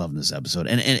things I love in this episode,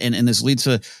 and this leads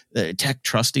to Tech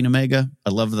trusting Omega. I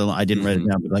love I didn't write it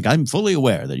down, but like, I'm fully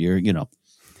aware that you're,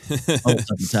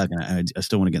 Tech, and I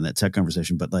still want to get in that Tech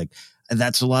conversation, but like,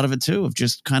 that's a lot of it too, of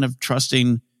just kind of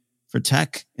trusting for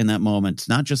Tech in that moment. It's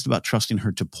not just about trusting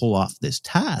her to pull off this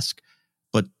task,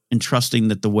 but in trusting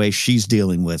that the way she's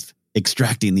dealing with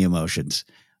extracting the emotions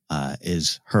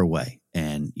is her way,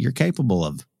 and you're capable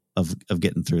of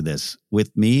getting through this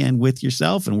with me and with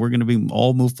yourself, and we're going to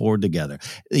all move forward together.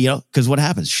 Because what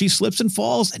happens? She slips and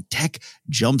falls, and Tech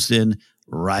jumps in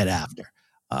right after.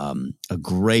 A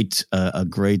great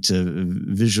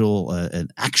visual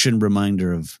and action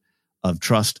reminder of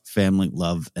trust, family,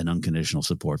 love, and unconditional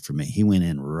support for me. He went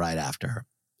in right after her.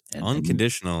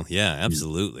 Unconditional, yeah,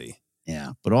 absolutely.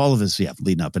 Yeah, but all of this,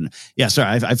 leading up, and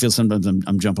sorry, I feel sometimes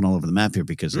I'm jumping all over the map here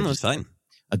because it's fine.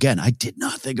 Again, I did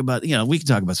not think about, we can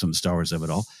talk about some Star Wars of it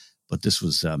all, but this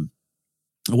was, I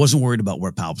wasn't worried about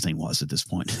where Palpatine was at this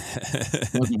point.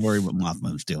 I wasn't worried what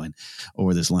Mothma was doing or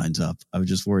where this lines up. I was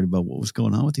just worried about what was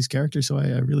going on with these characters, so I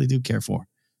really do care for.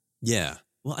 Yeah.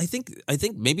 Well, I think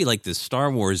maybe like the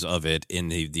Star Wars of it in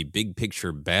the big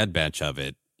picture Bad Batch of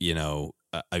it,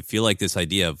 I feel like this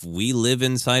idea of we live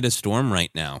inside a storm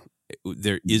right now.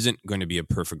 There isn't going to be a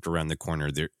perfect around the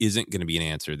corner. There isn't going to be an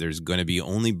answer. There's going to be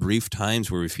only brief times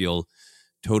where we feel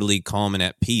totally calm and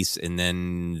at peace. And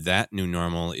then that new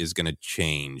normal is going to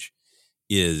change.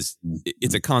 It's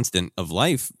a constant of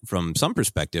life from some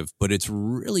perspective, but it's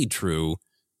really true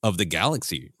of the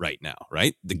galaxy right now,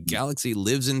 right? The galaxy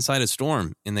lives inside a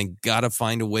storm, and they got to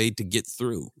find a way to get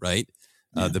through, right?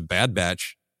 The Bad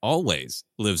Batch always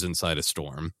lives inside a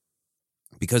storm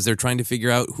because they're trying to figure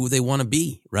out who they want to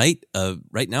be, right?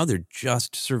 Right now, they're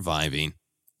just surviving.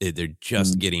 They're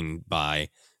just getting by.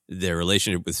 Their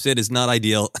relationship with Sid is not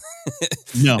ideal,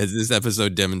 No. as this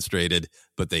episode demonstrated,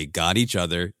 but they got each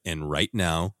other, and right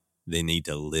now, they need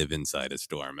to live inside a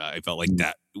storm. I felt like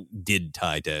that did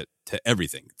tie to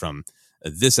everything from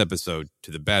this episode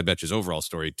to the Bad Batch's overall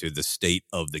story to the state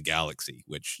of the galaxy,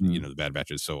 which, the Bad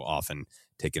Batch is so often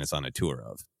taking us on a tour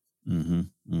of.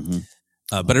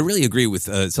 But I really agree with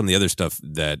some of the other stuff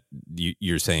that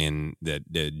you're saying that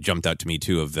jumped out to me,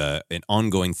 too, of an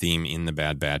ongoing theme in the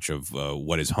Bad Batch of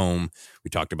what is home. We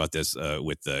talked about this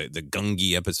with the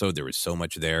Gungi episode. There was so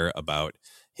much there about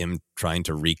him trying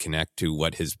to reconnect to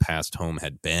what his past home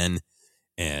had been.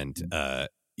 And,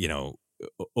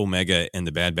 Omega and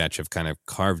the Bad Batch have kind of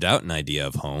carved out an idea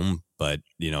of home, but,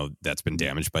 that's been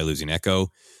damaged by losing Echo.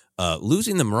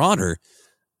 Losing the Marauder,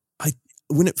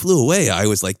 when it flew away, I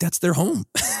was like, that's their home.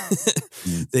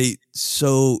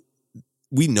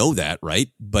 We know that, right?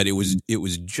 But it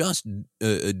was just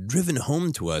driven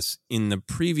home to us in the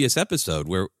previous episode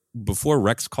where before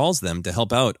Rex calls them to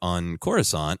help out on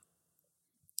Coruscant,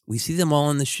 we see them all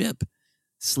on the ship,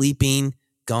 sleeping,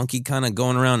 Gonky kind of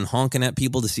going around and honking at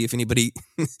people to see if anybody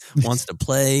wants to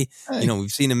play. Hey. We've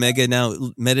seen Omega now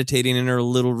meditating in her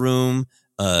little room,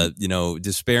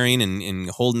 despairing and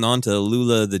holding on to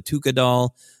Lula, the Tuca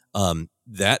doll.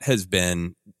 That has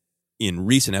been, in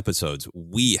recent episodes,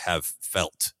 we have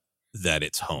felt that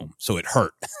it's home. So it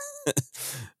hurt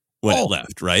when it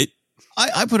left, right?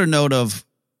 I put a note of,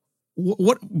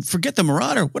 what? Forget the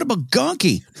Marauder. What about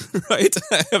Gonky? Right?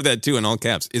 I have that too in all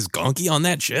caps. Is Gonky on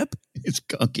that ship? Is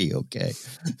Gonky okay?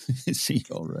 Is he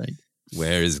all right?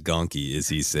 Where is Gonky? Is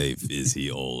he safe? Is he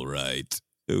all right?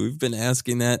 We've been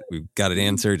asking that. We've got it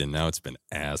answered, and now it's been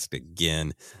asked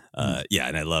again.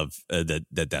 And I love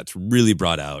that's really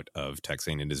brought out of Tech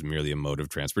saying it is merely a mode of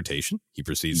transportation. He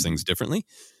perceives things differently.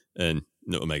 And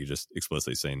Omega just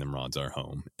explicitly saying the Marauders are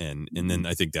home. And then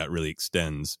I think that really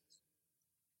extends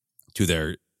to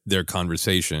their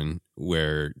conversation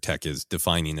where Tech is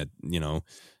defining that,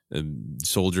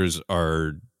 soldiers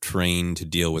are trained to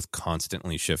deal with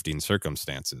constantly shifting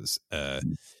circumstances.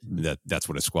 That's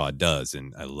what a squad does.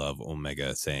 And I love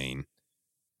Omega saying,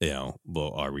 we're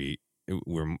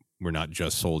not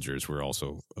just soldiers. We're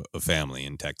also a family.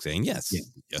 And Tech saying, yes,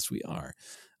 we are.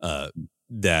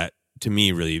 That to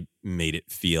me really made it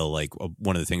feel like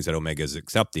one of the things that Omega is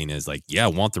accepting is like, I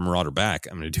want the Marauder back.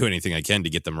 I'm going to do anything I can to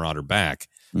get the Marauder back.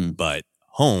 But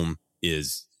home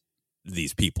is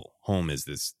these people. Home is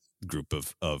this group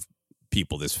of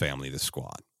people, this family, this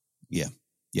squad. Yeah.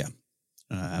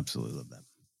 Absolutely love that.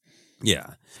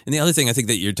 Yeah. And the other thing I think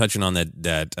that you're touching on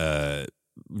that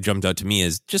jumped out to me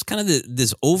is just kind of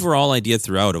this overall idea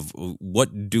throughout of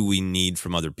what do we need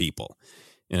from other people.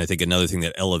 And I think another thing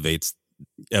that elevates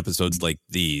episodes like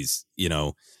these,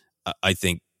 I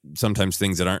think sometimes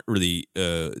things that aren't really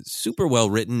super well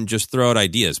written just throw out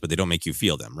ideas, but they don't make you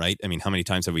feel them, right? I mean, how many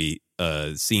times have we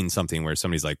seen something where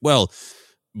somebody's like, well,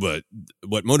 but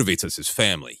what motivates us is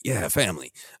family. Yeah,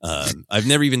 family. I've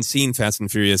never even seen Fast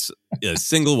and Furious, a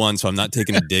single one, so I'm not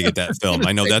taking a dig at that film.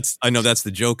 I know that's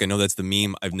the joke. I know that's the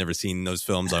meme. I've never seen those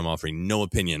films. I'm offering no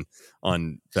opinion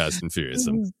on Fast and Furious.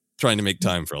 I'm trying to make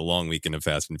time for a long weekend of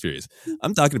Fast and Furious.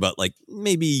 I'm talking about like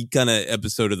maybe kind of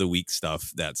episode of the week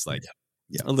stuff that's like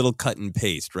a little cut and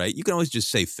paste, right? You can always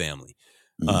just say family.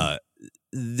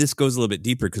 This goes a little bit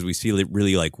deeper because we see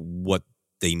really like what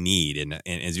they need, and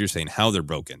as you're saying, how they're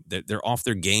broken. They're off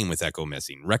their game with Echo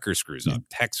missing. Wrecker screws up.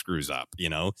 Tech screws up.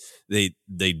 They're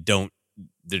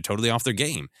totally off their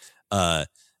game.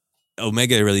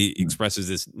 Omega really expresses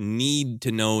this need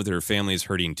to know that her family is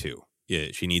hurting too. Yeah,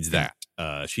 she needs that.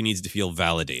 She needs to feel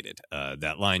validated.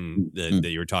 That line that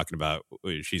you were talking about,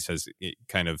 she says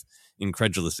kind of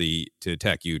incredulously to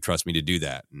Tech, "You trust me to do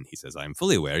that?" And he says, "I'm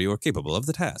fully aware you are capable of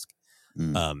the task."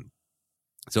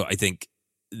 So I think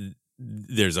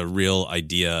there's a real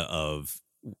idea of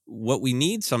what we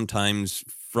need sometimes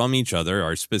from each other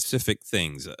are specific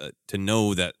things to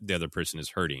know that the other person is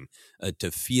hurting, to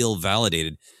feel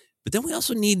validated. But then we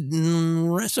also need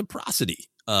reciprocity.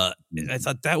 I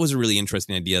thought that was a really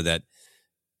interesting idea that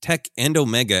Tech and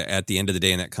Omega at the end of the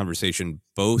day in that conversation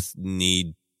both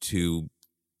need to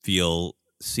feel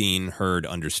seen, heard,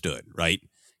 understood, right?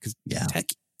 Because Tech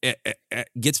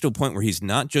gets to a point where he's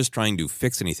not just trying to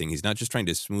fix anything. He's not just trying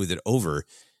to smooth it over.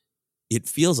 It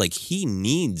feels like he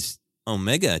needs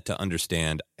Omega to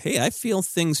understand, hey, I feel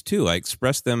things too. I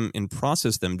express them and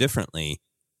process them differently.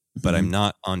 but I'm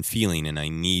not on feeling, and I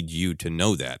need you to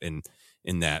know that. And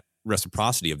in that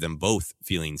reciprocity of them both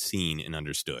feeling seen and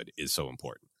understood is so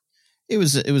important. It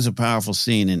was a powerful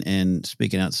scene, and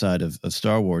speaking outside of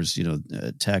Star Wars,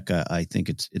 Tech, I think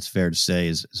it's fair to say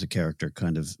is a character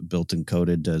kind of built and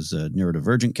coded as a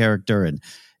neurodivergent character,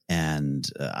 and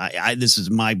I this is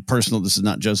my personal. This is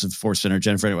not Joseph Force Center,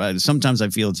 Jennifer. Sometimes I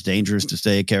feel it's dangerous to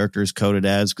say a character is coded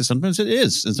as, because sometimes it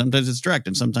is, and sometimes it's direct,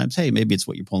 and sometimes, hey, maybe it's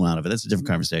what you're pulling out of it. That's a different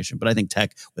conversation. But I think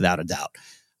Tech, without a doubt,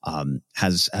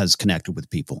 has connected with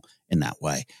people in that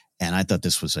way, and I thought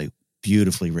this was a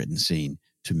beautifully written scene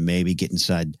to maybe get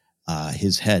inside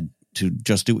his head, to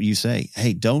just do what you say.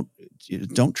 Hey, don't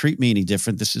treat me any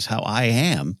different. This is how I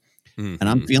am. Mm-hmm. And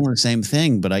I'm feeling the same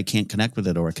thing, but I can't connect with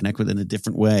it, or connect with it in a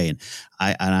different way. And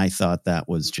I thought that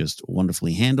was just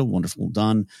wonderfully handled, wonderful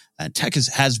done. Tech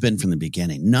has been from the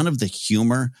beginning. None of the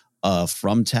humor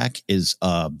from Tech is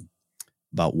about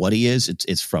what he is.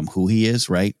 It's from who he is,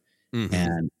 right?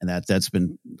 Mm-hmm. And that's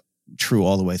been true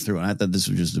all the way through. And I thought this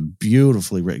was just a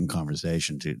beautifully written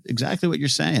conversation to exactly what you're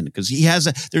saying, because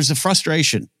there's a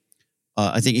frustration.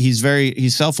 I think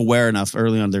he's self-aware enough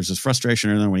early on. There's this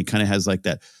frustration early on when he kind of has like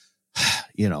that,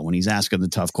 when he's asking the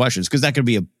tough questions, because that could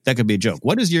be a joke.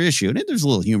 What is your issue? And there's a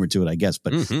little humor to it, I guess,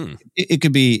 but it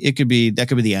could be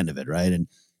the end of it. Right.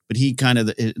 But he kind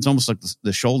of, it's almost like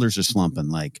the shoulders are slumping,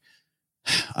 like,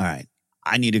 all right,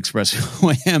 I need to express who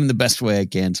I am the best way I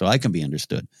can so I can be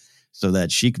understood, so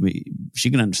that she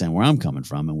can understand where I'm coming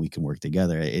from, and we can work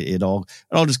together. It all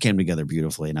just came together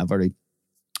beautifully. And I've already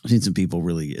seen some people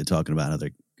really talking about how they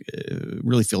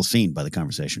really feel seen by the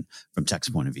conversation from Tech's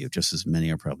point of view, just as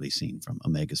many are probably seen from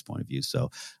Omega's point of view. So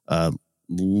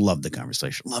love the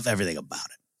conversation. Love everything about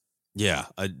it. Yeah,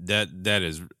 that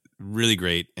is really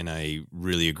great. And I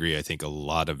really agree. I think a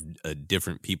lot of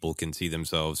different people can see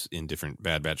themselves in different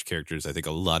Bad Batch characters. I think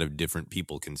a lot of different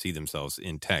people can see themselves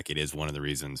in Tech. It is one of the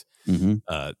reasons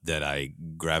that I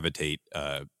gravitate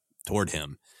toward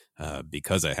him,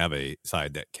 because I have a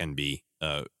side that can be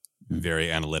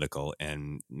very analytical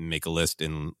and make a list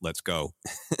and let's go.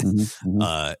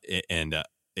 And I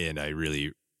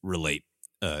really relate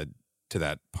to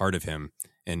that part of him.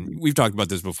 And we've talked about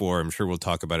this before. I'm sure we'll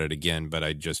talk about it again, but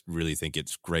I just really think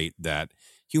it's great that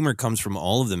humor comes from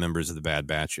all of the members of the Bad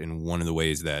Batch. And one of the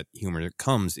ways that humor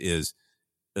comes is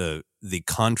the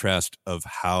contrast of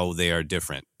how they are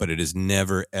different, but it is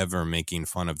never, ever making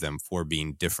fun of them for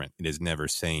being different. It is never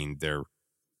saying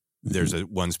there's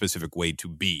one specific way to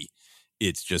be.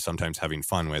 It's just sometimes having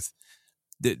fun with.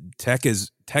 Tech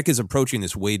is approaching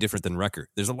this way different than Wrecker.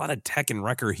 There's a lot of Tech and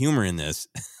Wrecker humor in this,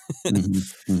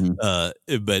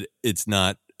 but it's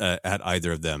not at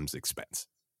either of them's expense.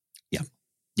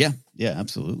 Yeah,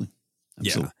 absolutely.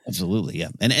 Absolutely. Yeah.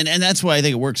 And that's why I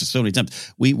think it works so many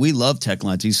times. We love Tech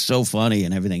lines. He's so funny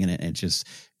and everything, and it just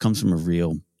comes from a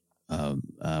real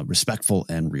respectful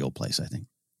and real place, I think.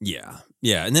 Yeah.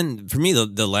 And then for me,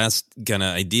 the last kind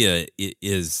of idea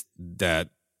is that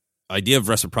idea of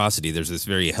reciprocity. There's this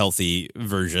very healthy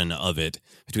version of it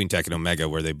between Tech and Omega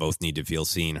where they both need to feel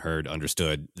seen, heard,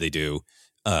 understood. They do.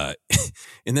 And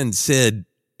then Sid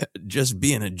just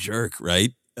being a jerk,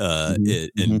 right?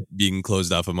 And being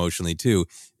closed off emotionally too.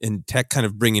 And Tech kind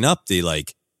of bringing up the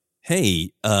like,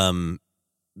 hey, Tech's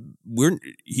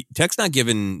not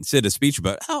giving Sid a speech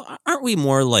about how aren't we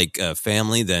more like a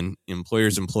family than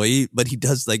employer's employee? But he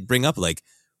does like bring up like,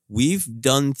 we've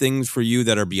done things for you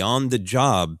that are beyond the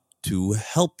job to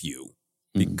help you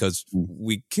because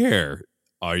we care.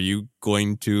 Are you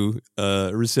going to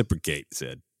reciprocate,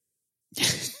 Sid?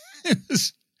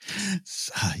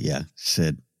 Yeah,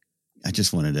 Sid. I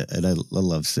just wanted to, and I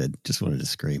love Sid. Just wanted to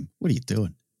scream. What are you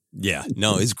doing? Yeah,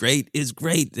 no, it's great. It's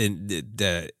great. And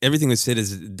everything with Sid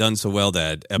is done so well.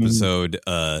 That episode,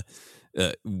 the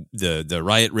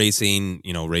riot racing,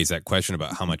 raised that question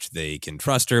about how much they can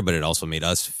trust her, but it also made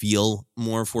us feel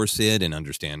more for Sid and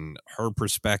understand her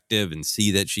perspective and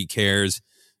see that she cares.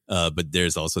 But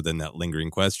there's also then that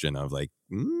lingering question of like,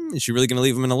 is she really going to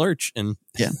leave him in a lurch? And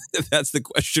that's the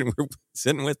question we're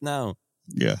sitting with now.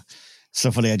 Yeah.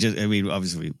 So funny.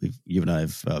 Obviously you and I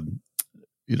have,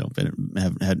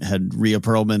 had Rhea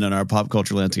Perlman in our pop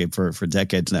culture landscape for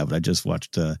decades now, but I just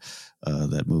watched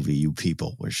that movie, You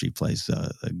People, where she plays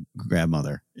a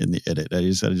grandmother in the edit. I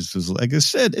just was like,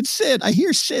 it's Sid. I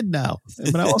hear Sid now.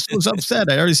 But I also was upset.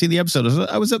 I'd already seen the episode.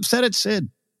 I was upset at Sid.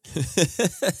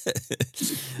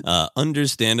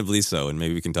 Understandably so, and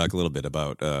maybe we can talk a little bit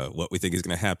about what we think is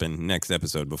going to happen next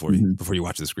episode before you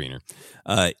watch the screener.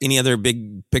 Any other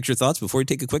big picture thoughts before we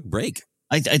take a quick break?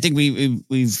 I think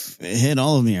we've hit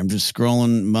all of them here. I'm just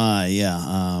scrolling by. Yeah,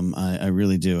 I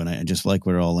really do. And I just like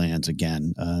where it all lands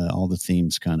again. All the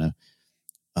themes kind of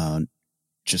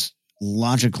just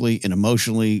logically and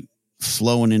emotionally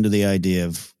flowing into the idea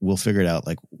of we'll figure it out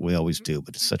like we always do,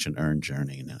 but it's such an earned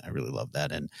journey. And I really love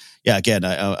that. And yeah, again,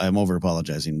 I'm over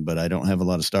apologizing, but I don't have a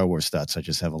lot of Star Wars thoughts. I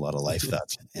just have a lot of life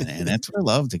thoughts. And that's what I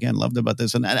loved about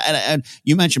this. And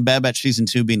you mentioned Bad Batch season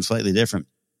 2 being slightly different.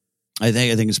 I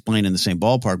think it's playing in the same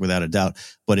ballpark without a doubt,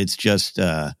 but it's just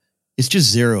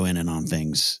zeroing in on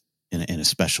things in a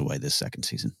special way this second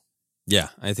season. Yeah,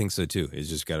 I think so too. It's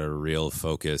just got a real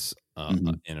focus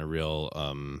and a real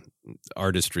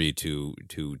artistry to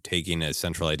taking a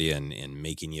central idea and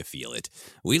making you feel it.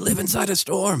 We live inside a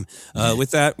storm. With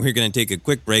that, we're going to take a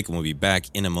quick break, and we'll be back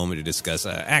in a moment to discuss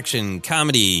action,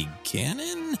 comedy,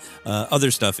 canon, other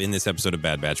stuff in this episode of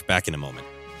Bad Batch. Back in a moment.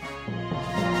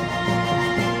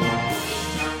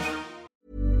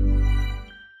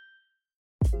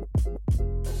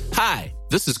 Hi,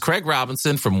 this is Craig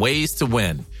Robinson from Ways to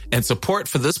Win, and support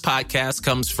for this podcast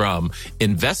comes from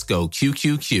Invesco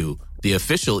QQQ, the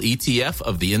official ETF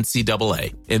of the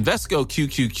NCAA. Invesco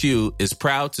QQQ is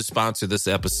proud to sponsor this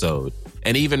episode,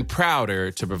 and even prouder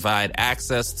to provide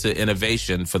access to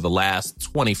innovation for the last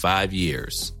 25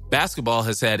 years. Basketball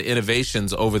has had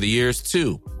innovations over the years,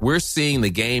 too. We're seeing the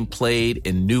game played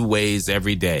in new ways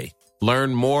every day.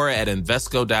 Learn more at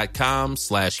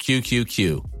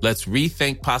Invesco.com/QQQ. Let's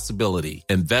rethink possibility.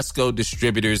 Invesco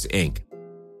Distributors, Inc.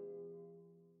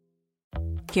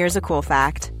 Here's a cool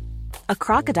fact. A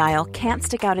crocodile can't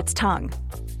stick out its tongue.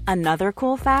 Another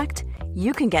cool fact,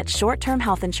 you can get short-term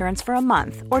health insurance for a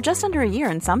month or just under a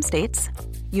year in some states.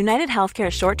 United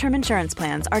Healthcare short-term insurance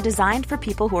plans are designed for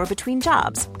people who are between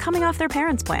jobs, coming off their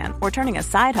parents' plan, or turning a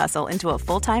side hustle into a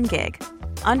full-time gig.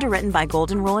 Underwritten by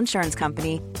Golden Rule Insurance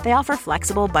Company, they offer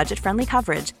flexible, budget-friendly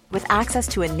coverage with access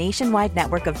to a nationwide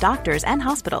network of doctors and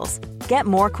hospitals. Get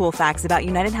more cool facts about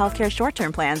United Healthcare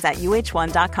short-term plans at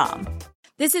uh1.com.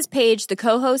 This is Paige, the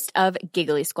co-host of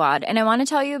Giggly Squad, and I want to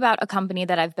tell you about a company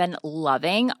that I've been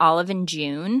loving, Olive &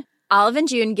 June. Olive &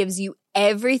 June gives you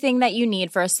everything that you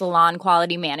need for a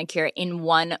salon-quality manicure in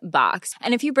one box.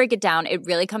 And if you break it down, it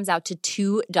really comes out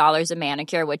to $2 a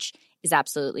manicure, which is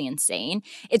absolutely insane.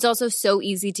 It's also so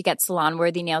easy to get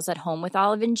salon-worthy nails at home with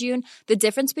Olive & June. The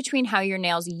difference between how your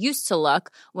nails used to look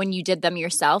when you did them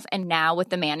yourself and now with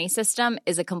the Mani system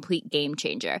is a complete game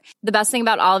changer. The best thing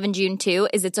about Olive & June, too,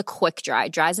 is it's a quick dry.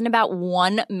 Dries in about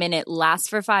 1 minute, lasts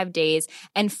for 5 days,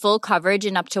 and full coverage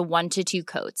in up to 1 to 2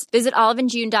 coats. Visit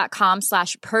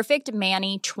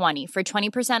oliveandjune.com/perfectmani20 for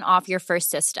 20% off your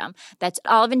first system. That's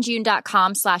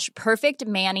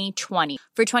oliveandjune.com/perfectmani20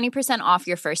 for 20% off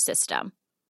your first system.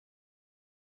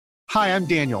 Hi, I'm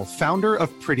Daniel, founder of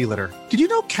Pretty Litter. Did you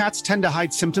know cats tend to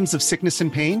hide symptoms of sickness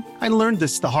and pain? I learned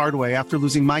this the hard way after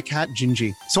losing my cat,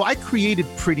 Gingy. So I created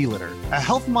Pretty Litter, a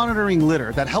health monitoring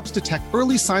litter that helps detect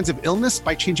early signs of illness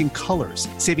by changing colors,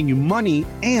 saving you money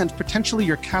and potentially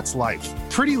your cat's life.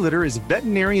 Pretty Litter is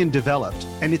veterinarian developed,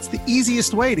 and it's the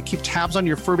easiest way to keep tabs on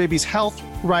your fur baby's health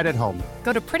right at home.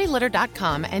 Go to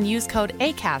prettylitter.com and use code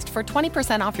ACAST for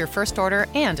 20% off your first order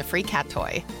and a free cat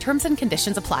toy. Terms and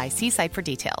conditions apply. See site for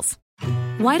details.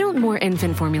 Why don't more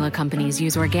infant formula companies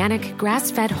use organic,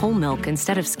 grass-fed whole milk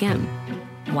instead of skim?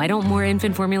 Why don't more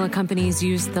infant formula companies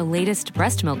use the latest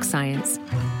breast milk science?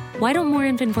 Why don't more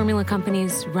infant formula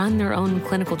companies run their own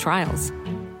clinical trials?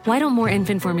 Why don't more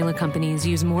infant formula companies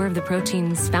use more of the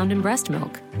proteins found in breast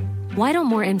milk? Why don't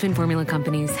more infant formula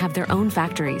companies have their own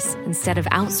factories instead of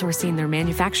outsourcing their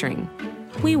manufacturing?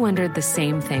 We wondered the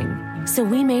same thing. So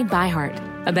we made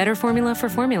ByHeart, a better formula for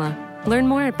formula. Learn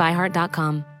more at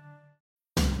byheart.com.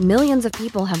 Millions of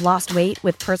people have lost weight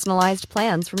with personalized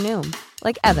plans from Noom.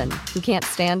 Like Evan, who can't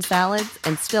stand salads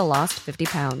and still lost 50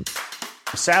 pounds.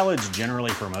 Salads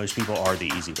generally for most people are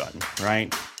the easy button,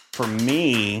 right? For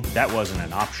me, that wasn't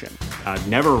an option. I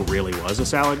never really was a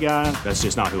salad guy. That's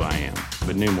just not who I am.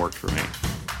 But Noom worked for me.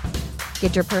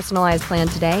 Get your personalized plan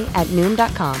today at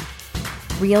Noom.com.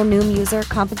 Real Noom user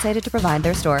compensated to provide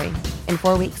their story. In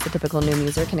 4 weeks, the typical Noom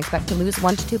user can expect to lose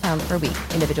 1 to 2 pounds per week.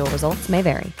 Individual results may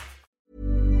vary.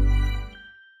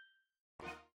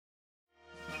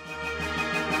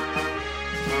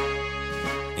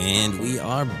 And we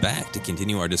are back to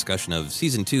continue our discussion of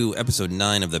Season 2, Episode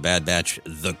 9 of The Bad Batch,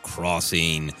 The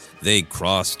Crossing. They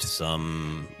crossed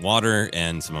some water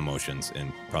and some emotions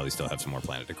and probably still have some more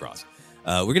planet to cross.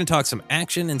 We're going to talk some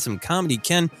action and some comedy.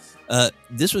 Ken,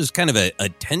 this was kind of a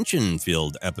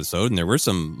tension-filled episode, and there were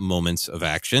some moments of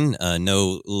action.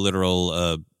 No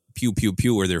literal pew, pew,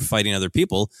 pew, where they're fighting other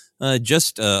people.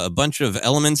 Just a bunch of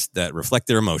elements that reflect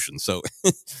their emotions. So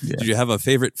did you have a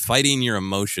favorite fighting your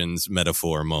emotions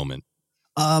metaphor moment?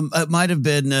 It might have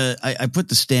been, I put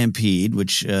the Stampede,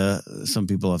 which some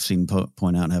people I've seen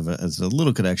point out has a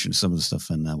little connection to some of the stuff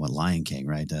in Lion King,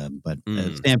 right? But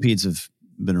Stampedes have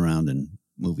been around in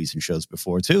movies and shows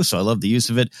before too, so I love the use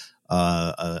of it.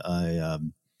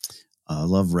 I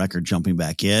love Wrecker jumping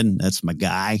back in. That's my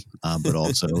guy. But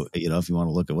also, if you want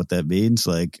to look at what that means,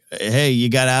 like, hey, you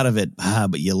got out of it,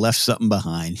 but you left something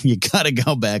behind. You got to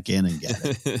go back in and get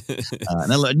it.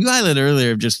 And you highlighted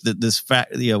earlier just this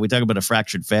fact. We talk about a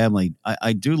fractured family.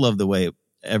 I do love the way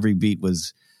every beat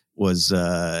was.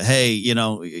 Hey,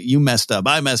 you messed up.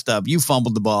 I messed up. You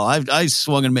fumbled the ball. I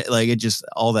swung and like it just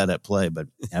all that at play, but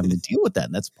having to deal with that.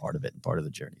 And that's part of it and part of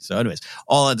the journey. So anyways,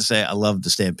 all I had to say, I love the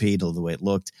Stampede, the way it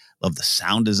looked, love the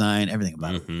sound design, everything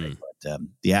about it. Was great. But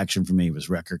the action for me was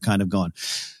Wrecker kind of going,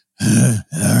 all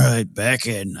right, back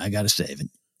in. I got to save it.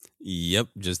 Yep.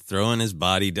 Just throwing his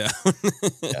body down.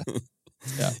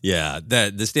 Yeah.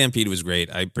 The Stampede was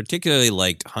great. I particularly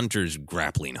liked Hunter's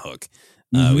grappling hook.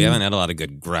 We haven't had a lot of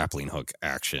good grappling hook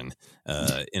action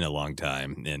in a long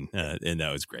time, and that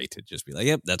was great to just be like,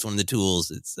 "Yep, that's one of the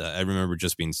tools." It's I remember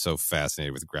just being so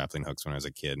fascinated with grappling hooks when I was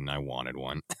a kid, and I wanted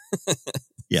one.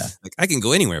 Yeah, like I can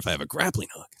go anywhere if I have a grappling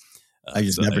hook. I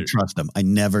just never trust them. I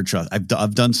never trust.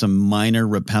 I've done some minor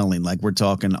rappelling, like we're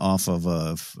talking off of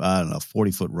a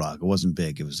 40-foot rock. It wasn't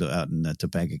big. It was out in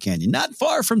Topanga Canyon, not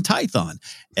far from Tython,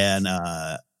 and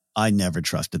I never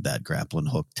trusted that grappling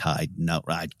hook tied. No,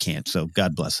 I can't. So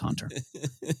God bless Hunter.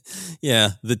 Yeah,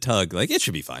 the tug, like it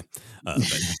should be fine. But,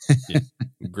 yeah,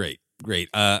 great.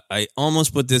 I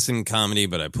almost put this in comedy,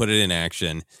 but I put it in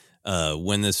action.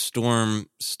 When the storm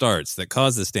starts that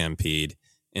caused the Stampede,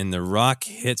 and the rock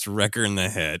hits Wrecker in the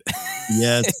head.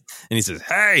 Yes. And he says,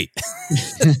 "Hey."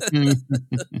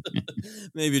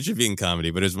 Maybe it should be in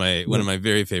comedy, but it's one of my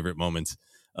very favorite moments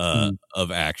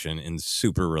of action and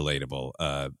super relatable.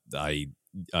 I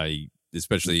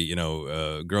especially,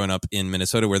 growing up in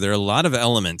Minnesota where there are a lot of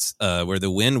elements where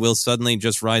the wind will suddenly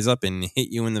just rise up and hit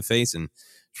you in the face and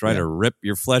try to rip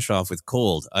your flesh off with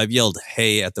cold. I've yelled,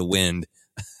 "Hey" at the wind,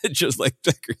 just like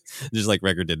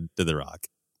Wrecker did to the rock.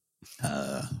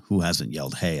 Who hasn't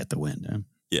yelled "Hey" at the wind? Huh?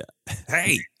 Yeah.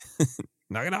 Hey,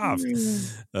 knock it off.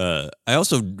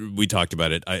 We talked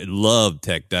about it. I love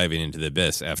Tech diving into the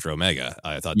abyss after Omega.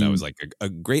 I thought that was like a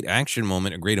great action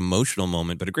moment, a great emotional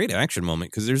moment, but a great action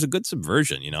moment because there's a good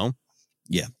subversion,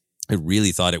 Yeah. I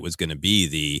really thought it was going to be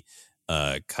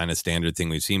the kind of standard thing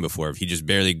we've seen before. If he just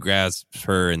barely grasps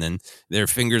her and then their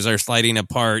fingers are sliding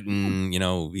apart and,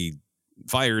 he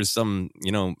fires some,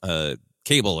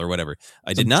 cable or whatever.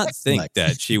 I did not think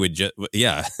that she would just,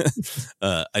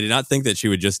 I did not think that she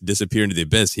would just disappear into the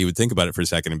abyss. He would think about it for a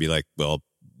second and be like, well,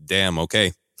 damn,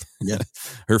 okay. Yeah.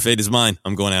 Her fate is mine.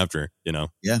 I'm going after her,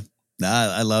 Yeah.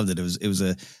 I loved it.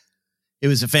 It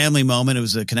was a family moment. It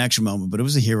was a connection moment, but it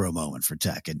was a hero moment for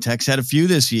Tech. And Tech's had a few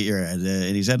this year, and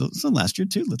he's had some last year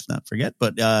too. Let's not forget.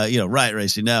 But Riot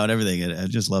Racing now and everything. And I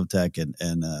just love Tech, and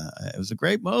it was a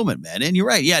great moment, man. And you're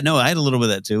right. Yeah, no, I had a little bit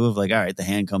of that too. Of like, all right, the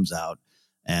hand comes out.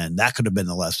 And that could have been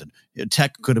the lesson.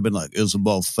 Tech could have been like, it's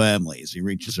about family as he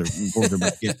reaches her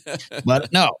quarterback in.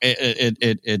 But no,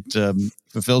 it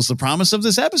fulfills the promise of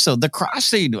this episode. The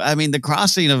crossing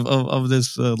of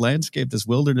this landscape, this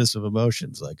wilderness of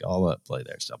emotions, like all at play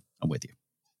there. So I'm with you.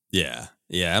 Yeah,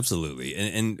 absolutely.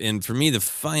 And for me, the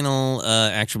final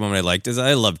action moment I liked is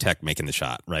I love Tech making the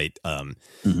shot, right?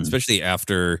 Especially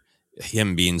after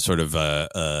him being sort of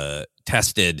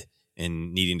tested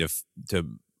and needing to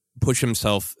push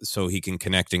himself so he can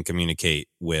connect and communicate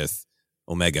with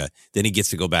Omega. Then he gets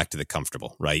to go back to the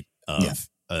comfortable, right?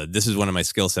 This is one of my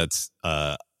skill sets.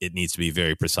 It needs to be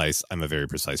very precise. I'm a very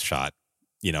precise shot.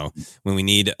 When we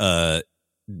need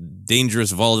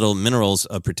dangerous volatile minerals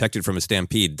protected from a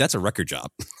stampede, that's a Wrecker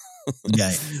job.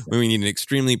 Yeah. When we need an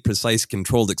extremely precise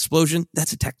controlled explosion,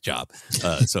 that's a Tech job.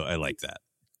 So I like that.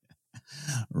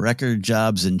 Wrecker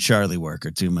jobs and Charlie work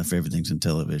are two of my favorite things in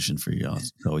television for you all.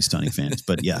 Always Stunning fans.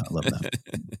 But yeah, I love that.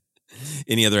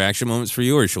 Any other action moments for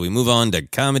you, or shall we move on to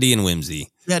comedy and whimsy?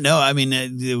 Yeah, no, I mean,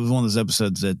 it was one of those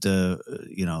episodes that,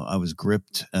 I was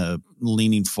gripped,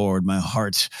 leaning forward, my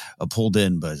heart pulled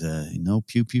in, but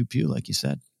pew, pew, pew, like you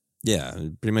said. Yeah,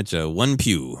 pretty much one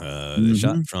pew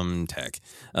shot from Tech.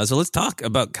 So let's talk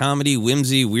about comedy,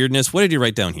 whimsy, weirdness. What did you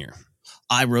write down here?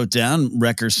 I wrote down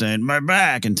Wrecker saying, "My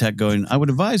back," and Tech going, "I would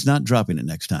advise not dropping it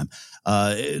next time."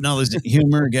 No, there's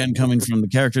humor again coming from the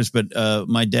characters, but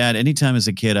my dad, anytime as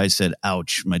a kid I said,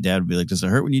 "Ouch," my dad would be like, "Does it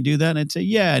hurt when you do that?" And I'd say,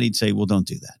 "Yeah," and he'd say, "Well, don't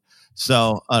do that."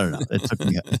 So I don't know. It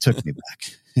took me back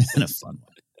in a fun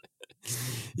way.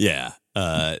 Yeah.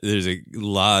 There's a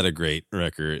lot of great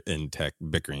Wrecker and Tech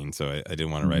bickering, so I didn't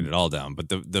want to write it all down. But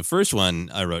the first one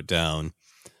I wrote down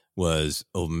was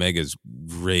Omega's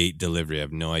great delivery. I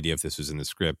have no idea if this was in the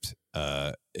script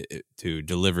to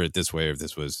deliver it this way, or if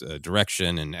this was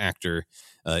direction and actor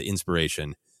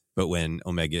inspiration. But when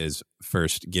Omega is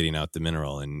first getting out the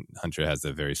mineral and Hunter has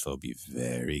the very slow, be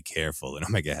very careful, and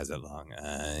Omega has that long,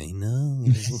 I know.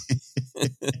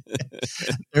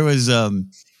 There was,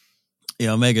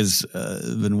 Omega's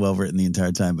been well written the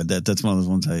entire time, but that's one of those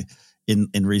ones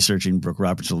in researching Brooke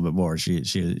Roberts a little bit more. She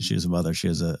is a mother. She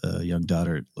has a young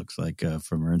daughter, it looks like,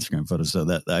 from her Instagram photos. So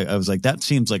that I was like, that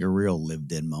seems like a real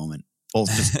lived in moment. Both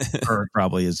just her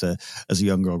probably as a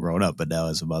young girl growing up, but now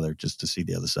as a mother, just to see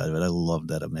the other side of it. I love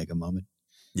that Omega moment.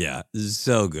 Yeah,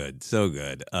 so good, so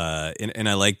good. And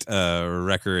I liked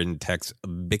Wrecker and Tech's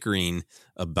bickering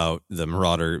about the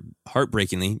Marauder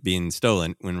heartbreakingly being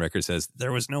stolen when Wrecker says,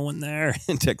 there was no one there.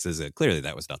 And Tech says, clearly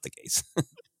that was not the case.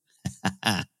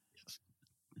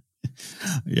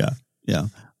 Yeah.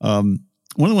 One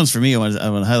of the ones for me I want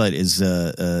to highlight is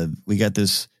we got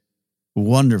this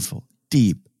wonderful,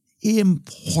 deep,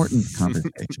 important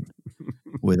conversation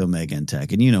with Omega and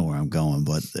Tech, and you know where I'm going,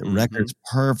 but the Wrecker's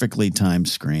perfectly timed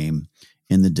scream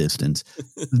in the distance.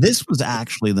 This was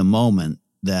actually the moment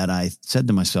that I said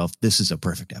to myself, this is a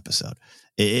perfect episode.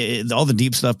 All the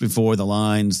deep stuff before, the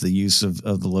lines, the use of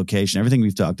the location, everything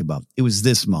we've talked about, it was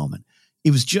this moment.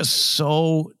 It was just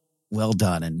so well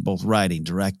done, and both writing,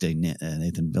 directing,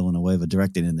 Nathan Villanueva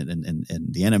directing, and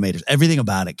the animators, everything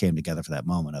about it came together for that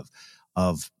moment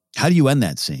of how do you end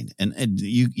that scene? And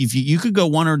if you could go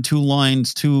one or two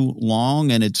lines too long,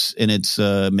 and it's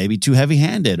maybe too heavy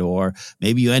handed, or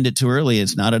maybe you end it too early,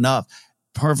 it's not enough.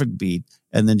 Perfect beat,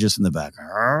 and then just in the back,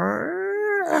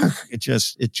 it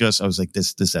just I was like,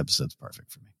 this episode's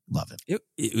perfect for me. Love it.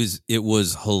 It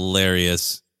was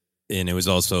hilarious. And it was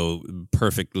also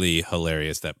perfectly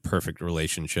hilarious, that perfect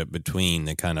relationship between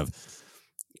the kind of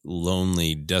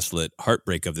lonely, desolate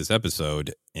heartbreak of this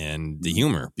episode and the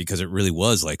humor, because it really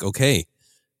was like, okay,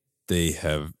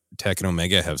 Tech and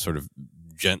Omega have sort of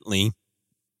gently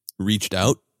reached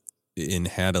out and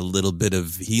had a little bit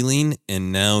of healing,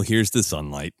 and now here's the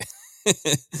sunlight.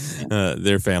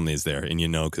 Their family is there, and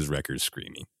because Wrecker's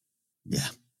screaming. Yeah.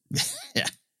 Yeah.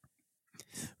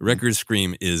 Wrecker's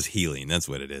scream is healing. That's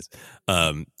what it is.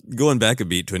 Going back a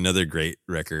beat to another great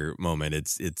Wrecker moment.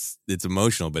 It's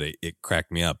emotional, but it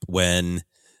cracked me up when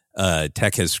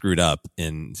Tech has screwed up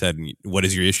and said, "What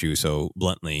is your issue?" so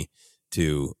bluntly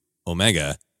to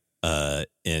Omega,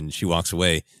 and she walks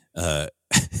away.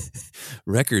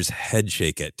 Wrecker's head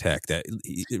shake at Tech. That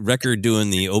Wrecker doing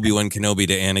the Obi-Wan Kenobi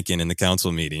to Anakin in the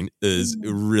council meeting is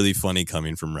really funny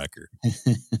coming from Wrecker.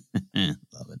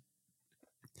 Love it.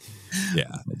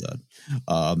 Yeah. Well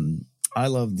done. I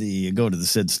love the go to the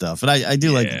Sid stuff, and I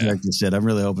do like the character Sid. I'm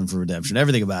really hoping for redemption.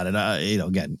 Everything about it.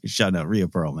 Again, shout out Rhea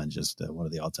Perlman, just one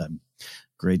of the all-time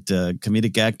great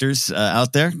comedic actors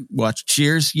out there. Watch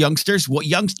Cheers, youngsters.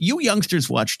 You youngsters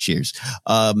watch Cheers.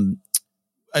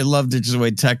 I loved it just the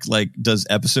way Tech does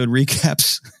episode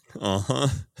recaps.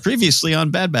 Previously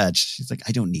on Bad Batch, she's like,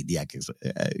 I don't need the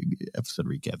episode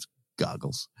recaps.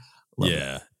 Goggles. Love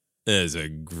it. That is a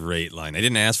great line. I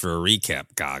didn't ask for a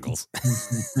recap, goggles.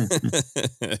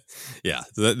 Yeah,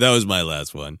 so that was my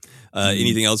last one.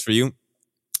 Anything else for you?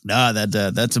 Nah,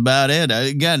 that's about it.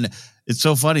 Again, it's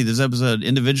so funny. This episode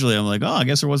individually, I'm like, I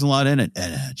guess there wasn't a lot in it.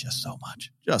 And just so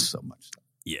much.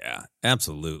 Yeah,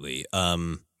 absolutely.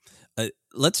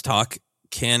 Let's talk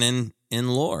canon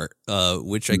and lore,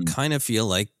 which I kind of feel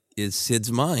like is Sid's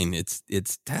mind.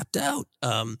 It's tapped out.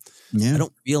 I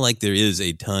don't feel like there is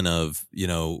a ton of,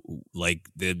 like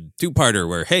the two-parter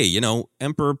where, hey,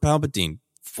 Emperor Palpatine,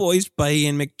 voiced by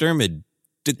Ian McDiarmid,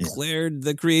 declared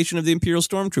the creation of the Imperial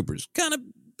Stormtroopers. Kind of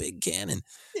big canon.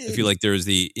 I feel like there's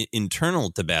the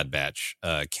internal to Bad Batch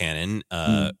canon,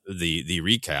 the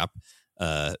recap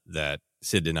that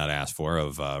Sid did not ask for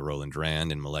of Roland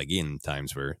Durand and Malegi in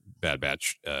times where Bad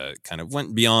Batch kind of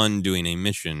went beyond doing a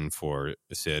mission for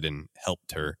Sid and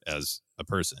helped her as a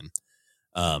person.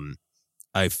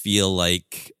 I feel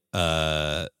like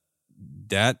that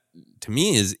to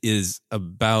me is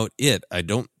about it. I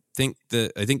think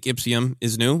Ipsium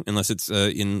is new, unless it's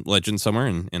in Legend somewhere,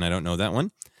 and I don't know that one.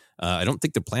 I don't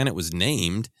think the planet was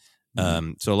named.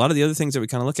 So a lot of the other things that we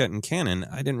kind of look at in canon,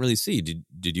 I didn't really see.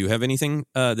 Did you have anything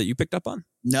that you picked up on?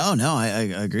 No, I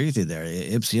agree with you there.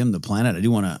 Ipsium, the planet. I do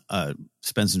want to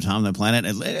spend some time on the planet.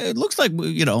 It looks like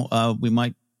we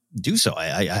might do so.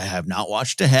 I have not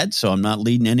watched ahead, so I'm not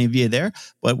leading any of you there.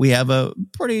 But we have a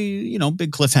pretty,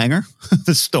 big cliffhanger,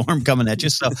 the storm coming at you.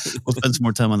 So we'll spend some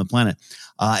more time on the planet.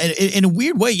 In a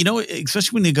weird way,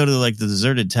 especially when you go to like the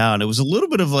deserted town, it was a little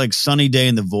bit of like Sunny Day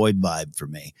in the Void vibe for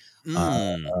me.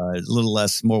 A little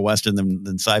more Western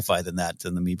than sci-fi than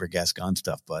the Mieber Gascon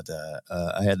stuff, but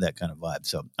I had that kind of vibe.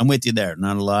 So I'm with you there.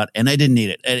 Not a lot, and I didn't need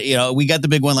it. And, we got the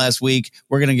big one last week.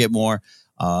 We're gonna get more.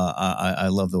 I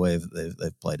love the way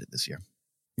they've played it this year.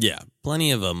 Yeah,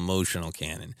 plenty of emotional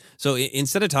canon. So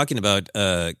instead of talking about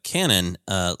canon,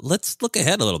 let's look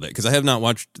ahead a little bit, because I have not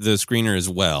watched the screener as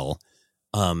well.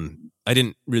 I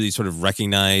didn't really sort of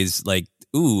recognize, like,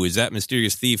 ooh, is that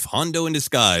mysterious thief Hondo in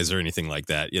disguise or anything like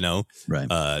that,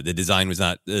 Right. The design was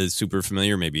not super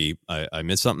familiar. Maybe I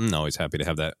missed something. Always happy to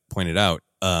have that pointed out.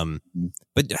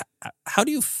 But how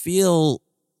do you feel...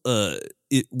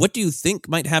 what do you think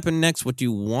might happen next? What do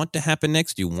you want to happen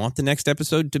next? Do you want the next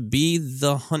episode to be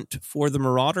the hunt for the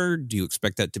Marauder? Do you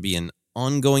expect that to be an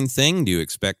ongoing thing? Do you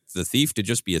expect the thief to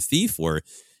just be a thief, or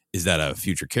is that a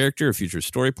future character, a future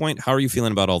story point? How are you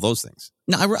feeling about all those things?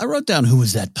 No, I wrote down who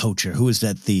is that poacher, who is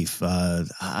that thief.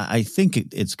 I think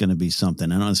it's going to be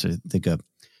something. I don't necessarily think a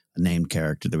named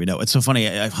character that we know. It's so funny.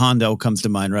 Hondo comes to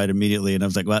mind right immediately, and I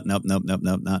was like, "What? Nope,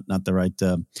 not the right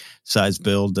size,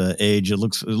 build, age. It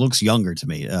looks younger to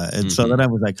me." And so then I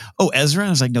was like, "Oh, Ezra." And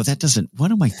I was like, "No, that doesn't.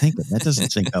 What am I thinking? That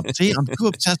doesn't sync up." See, I'm too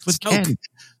obsessed with Ken.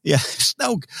 Yeah,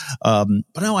 Snoke.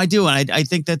 But no, I do, and I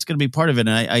think that's going to be part of it. And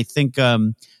I think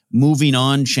moving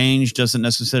on, change doesn't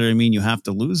necessarily mean you have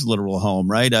to lose literal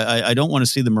home, right? I don't want to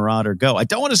see the Marauder go. I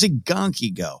don't want to see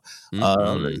Gonki go.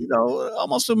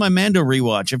 Almost with my Mando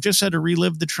rewatch, I've just had to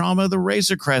relive the trauma of the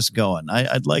Razor Crest going.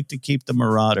 I'd like to keep the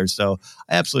Marauder. So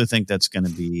I absolutely think that's going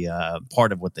to be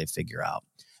part of what they figure out.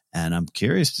 And I'm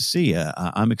curious to see.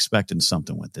 I'm expecting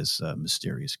something with this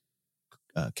mysterious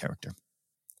character.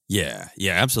 Yeah,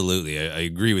 absolutely. I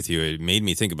agree with you. It made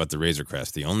me think about the Razor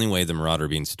Crest. The only way the Marauder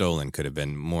being stolen could have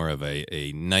been more of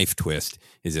a knife twist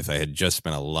is if I had just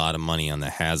spent a lot of money on the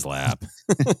HasLab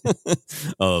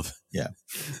of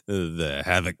the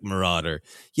Havoc Marauder.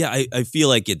 Yeah, I feel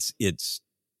like it's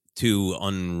too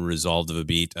unresolved of a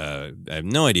beat. I have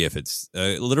no idea if it's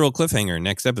a literal cliffhanger.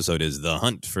 Next episode is the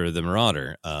hunt for the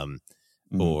Marauder,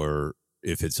 or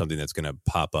if it's something that's going to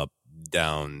pop up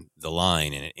down the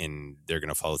line and they're going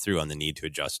to follow through on the need to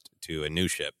adjust to a new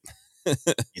ship.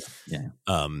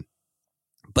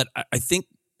 But I think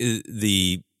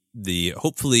the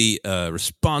hopefully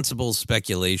responsible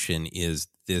speculation is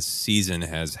this season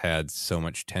has had so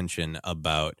much tension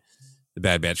about the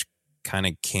Bad Batch kind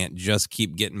of can't just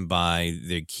keep getting by.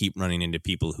 They keep running into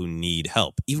people who need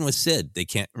help. Even with Sid, they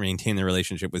can't maintain their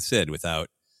relationship with Sid without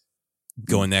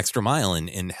going the extra mile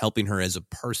and helping her as a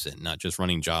person, not just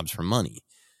running jobs for money.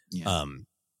 Yeah.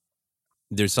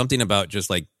 There's something about just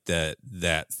like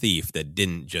that thief that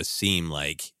didn't just seem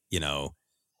like,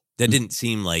 didn't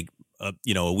seem like a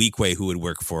Weequay who would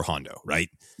work for Hondo, right?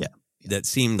 Yeah. That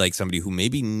seemed like somebody who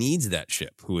maybe needs that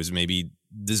ship, who is maybe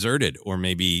deserted or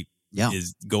maybe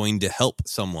is going to help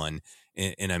someone.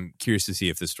 And I'm curious to see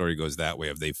if the story goes that way,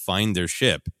 if they find their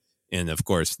ship. And of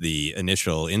course, the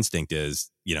initial instinct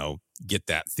is, get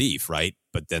that thief, right?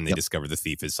 But then they discover the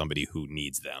thief is somebody who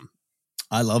needs them.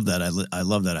 I love that. I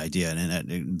love that idea.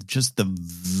 And just the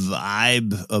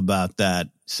vibe about that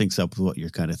syncs up with what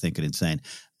you're kind of thinking and saying.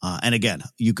 And again,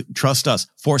 you could trust us.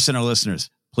 Force Center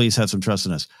listeners, please have some trust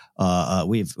in us.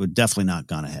 We've definitely not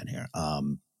gone ahead here.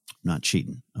 Not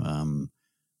cheating.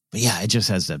 But yeah, it just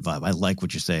has that vibe. I like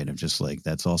what you're saying. I'm just like,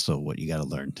 that's also what you got to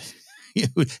learn.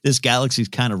 This galaxy's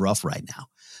kind of rough right now.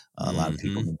 A lot of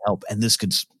people need help, and this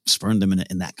could spurn them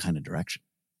in that kind of direction.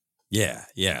 Yeah.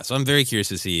 So I'm very curious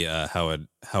to see how it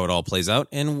all plays out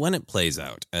and when it plays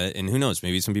out. And who knows?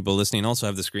 Maybe some people listening also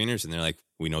have the screeners, and they're like,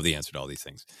 "We know the answer to all these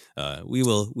things." We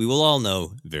will all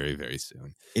know very, very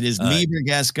soon. It is Mieber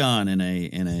Gascon in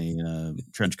a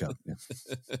trench coat. Yeah.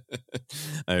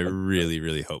 I really,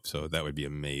 really hope so. That would be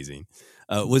amazing.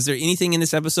 Was there anything in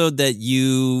this episode that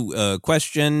you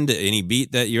questioned? Any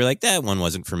beat that you're like, that one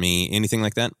wasn't for me? Anything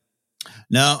like that?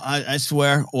 No, I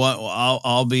swear.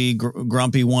 I'll be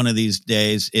grumpy one of these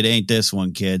days. It ain't this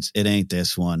one, kids. It ain't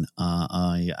this one.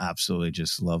 I absolutely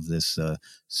just love this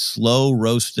slow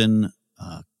roasting,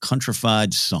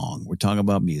 countrified song. We're talking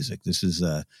about music. This is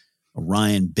a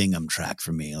Ryan Bingham track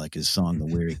for me, like his song "The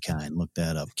Weary Kind." Look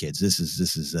that up, kids. This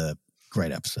is a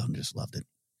great episode. Just loved it.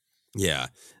 Yeah,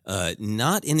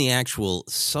 not in the actual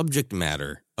subject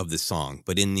matter of the song,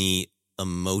 but in the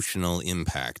emotional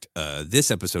impact. This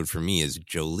episode for me is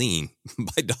Jolene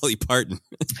by Dolly Parton.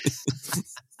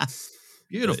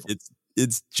 Beautiful.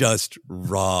 It's just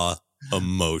raw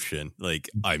emotion. Like,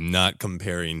 I'm not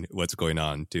comparing what's going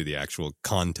on to the actual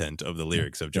content of the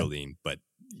lyrics of Jolene, but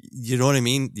you know what I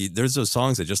mean? There's those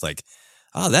songs that just like,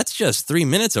 oh, that's just 3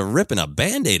 minutes of ripping a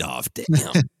Band-Aid off.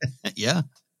 Damn.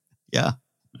 Yeah,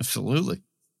 absolutely.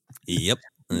 Yep.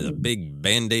 There's a big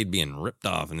Band-Aid being ripped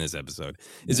off in this episode.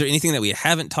 Is there anything that we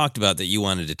haven't talked about that you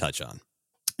wanted to touch on?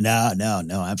 No,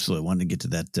 absolutely. I wanted to get to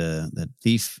that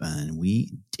thief, and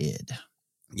we did.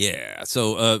 Yeah.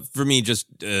 So for me, just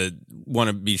want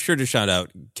to be sure to shout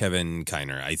out Kevin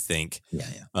Kiner, I think.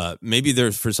 Yeah. Maybe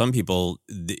there's, for some people,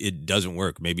 it doesn't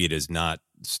work. Maybe it is not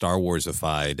Star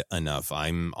Wars-ified enough.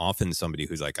 I'm often somebody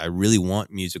who's like, I really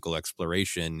want musical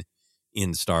exploration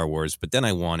in Star Wars, but then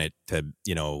I want it to,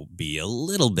 be a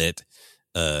little bit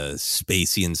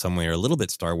spacey in some way or a little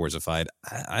bit Star Wars-ified.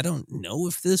 I don't know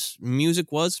if this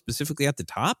music was specifically at the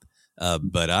top,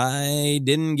 but I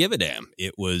didn't give a damn.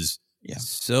 It was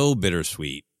so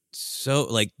bittersweet. So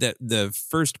like the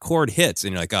first chord hits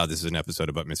and you're like, oh, this is an episode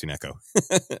about missing Echo.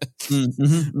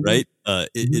 Right?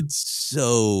 It's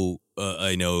so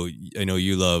I know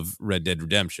you love Red Dead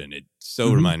Redemption. It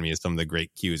so reminded me of some of the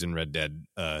great cues in Red Dead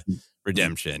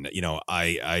Redemption.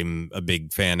 I'm a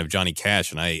big fan of Johnny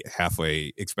Cash, and I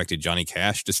halfway expected Johnny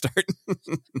Cash to start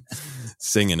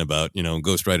singing about,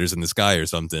 Ghost Riders in the Sky or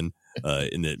something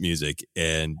in that music.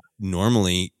 And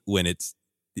normally when it's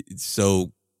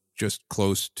so just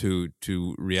close to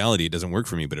reality, it doesn't work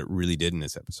for me, but it really did in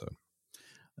this episode.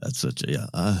 That's such a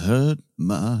I hurt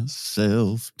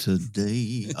myself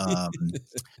today.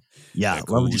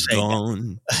 What would you say?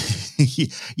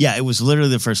 Yeah, it was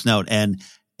literally the first note, and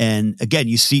again,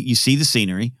 you see the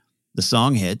scenery, the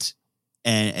song hits,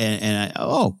 and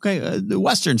the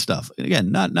Western stuff.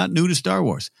 Again, not new to Star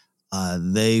Wars.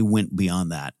 They went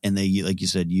beyond that, and they, like you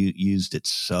said, used it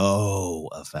so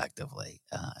effectively,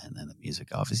 and then the music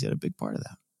obviously had a big part of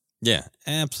that. Yeah,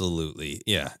 absolutely.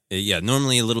 Yeah.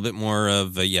 Normally a little bit more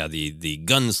of the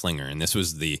gunslinger, and this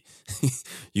was the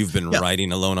you've been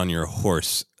riding alone on your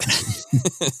horse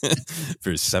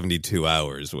for 72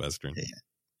 hours Western.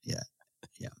 Yeah.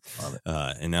 Love it.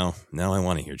 And now I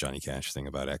want to hear Johnny Cash sing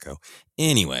about Echo.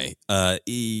 Anyway,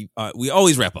 we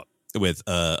always wrap up with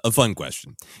a fun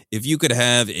question. If you could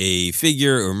have a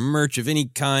figure or merch of any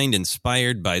kind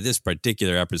inspired by this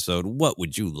particular episode, what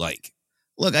would you like?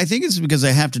 Look, I think it's because I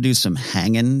have to do some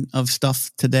hanging of stuff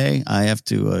today. I have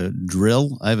to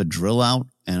drill. I have a drill out,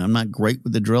 and I'm not great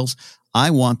with the drills.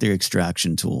 I want the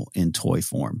extraction tool in toy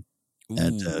form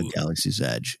at Galaxy's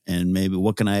Edge. And maybe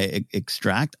what can I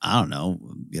extract? I don't know.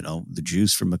 The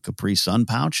juice from a Capri Sun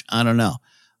pouch? I don't know.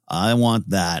 I want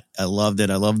that. I loved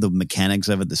it. I love the mechanics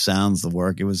of it, the sounds, the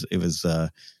work. It was a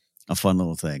fun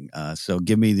little thing. So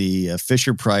give me the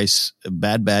Fisher-Price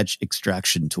Bad Batch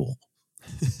extraction tool.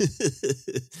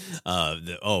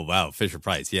 Wow,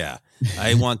 Fisher-Price. Yeah,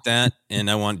 I want that,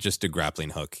 and I want just a grappling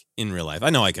hook in real life.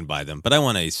 I know I can buy them, but I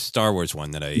want a Star Wars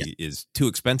one that is too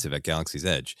expensive at Galaxy's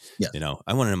Edge. Yeah.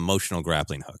 I want an emotional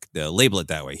grappling hook. Label it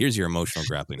that way. Here's your emotional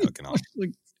grappling hook, and all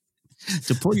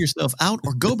to pull yourself out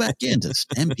or go back into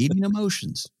stampeding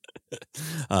emotions.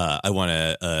 I want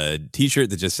a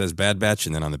T-shirt that just says Bad Batch,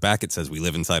 and then on the back it says "We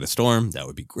live inside a storm." That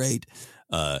would be great.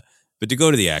 But to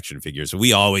go to the action figures,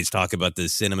 we always talk about the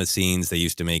cinema scenes they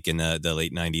used to make in the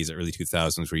late 90s, early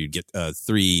 2000s, where you'd get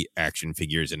 3 action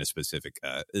figures in a specific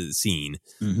scene.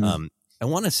 Mm-hmm. I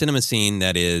want a cinema scene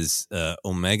that is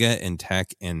Omega and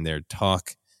Tech and their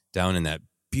talk down in that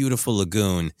beautiful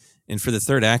lagoon. And for the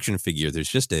third action figure, there's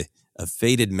just a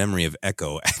faded memory of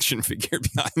Echo action figure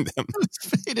behind them.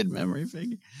 Faded memory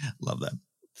figure. Love that.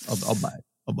 I'll buy it.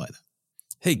 I'll buy that.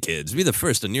 Hey kids, be the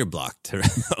first on your block to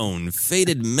own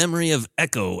Faded Memory of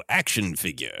Echo action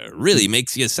figure. Really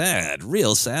makes you sad.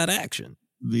 Real sad action.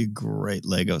 Be a great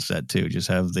Lego set too. Just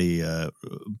have the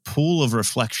pool of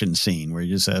reflection scene where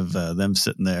you just have them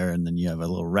sitting there, and then you have a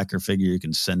little Wrecker figure you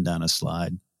can send down a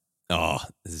slide. Oh,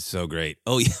 this is so great.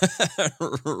 Oh yeah,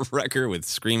 Wrecker with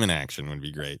screaming action would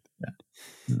be great.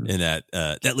 Yeah. Mm-hmm. And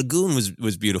that lagoon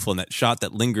was beautiful, and that shot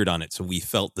that lingered on it, so we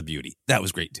felt the beauty. That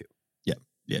was great too.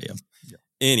 Yeah.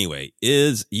 Anyway,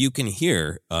 as you can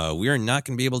hear, we are not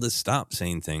going to be able to stop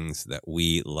saying things that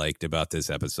we liked about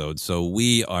this episode. So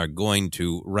we are going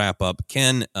to wrap up.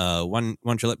 Ken, why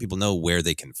don't you let people know where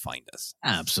they can find us?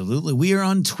 Absolutely. We are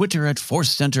on Twitter at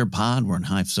Force Center Pod. We're on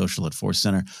Hive Social at Force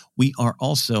Center. We are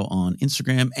also on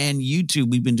Instagram and YouTube.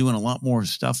 We've been doing a lot more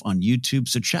stuff on YouTube.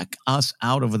 So check us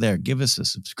out over there. Give us a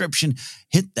subscription.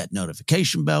 Hit that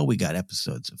notification bell. We got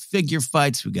episodes of Figure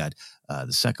Fights. We got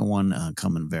the second one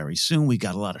coming very soon. We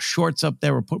got a lot of shorts up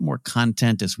there. We're putting more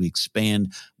content as we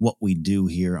expand what we do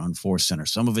here on Force Center.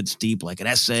 Some of it's deep, like an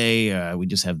essay. We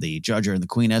just have the Jar Jar and the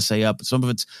Queen essay up. Some of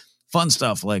it's fun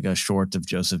stuff like a short of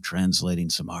Joseph translating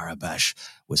Samara Besh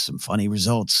with some funny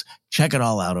results. Check it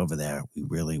all out over there. We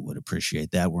really would appreciate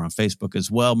that. We're on Facebook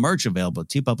as well. Merch available at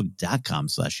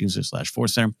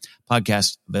tpublic.com/user/4center.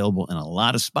 Podcast available in a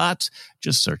lot of spots.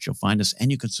 Just search, you'll find us.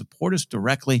 And you can support us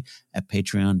directly at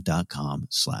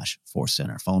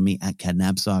patreon.com/4center. Follow me at Ken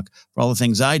Napzok for all the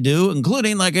things I do,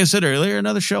 including, like I said earlier,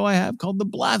 another show I have called The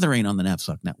Blathering on the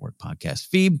Napzok Network podcast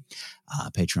feed.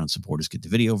 Patreon supporters get the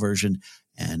video version,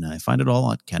 and I find it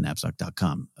all at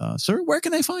kennapzok.com. Sir, where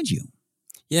can they find you?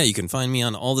 Yeah, you can find me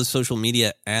on all the social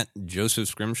media at Joseph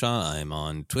Scrimshaw. I'm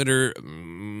on Twitter.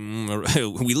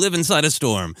 We live inside a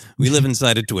storm. We live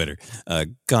inside of Twitter.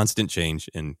 Constant change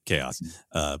and chaos.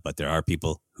 But there are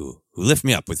people who lift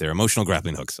me up with their emotional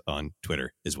grappling hooks on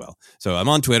Twitter as well. So I'm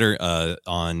on Twitter,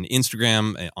 on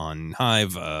Instagram, on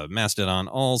Hive, Mastodon,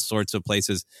 all sorts of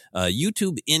places.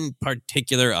 YouTube in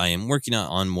particular, I am working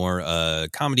on more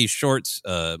comedy shorts,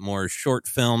 more short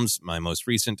films. My most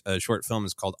recent short film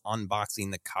is called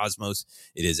Unboxing the Cosmos.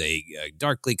 It is a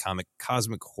darkly comic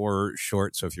cosmic horror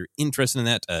short. So if you're interested in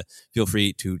that, feel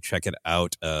free to check it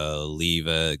out. Leave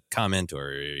a comment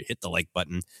or hit the like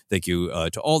button. Thank you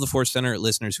to all the Force Center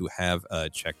listeners who have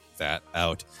checked that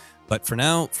out. But for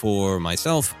now, for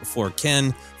myself, for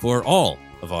Ken, for all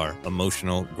of our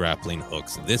emotional grappling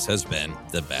hooks, this has been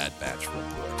the Bad Batch Report.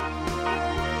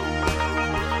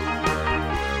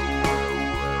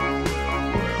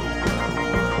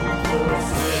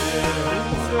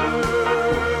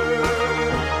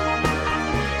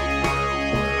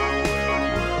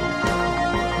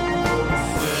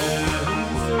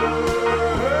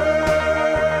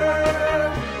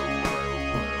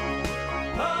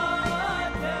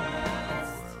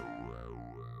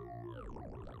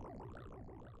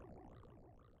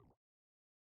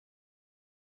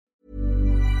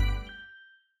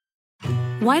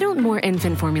 Why don't more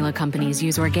infant formula companies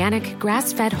use organic,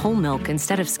 grass-fed whole milk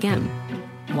instead of skim?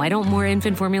 Why don't more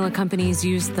infant formula companies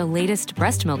use the latest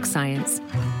breast milk science?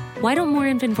 Why don't more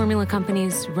infant formula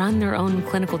companies run their own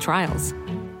clinical trials?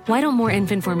 Why don't more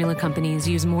infant formula companies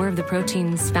use more of the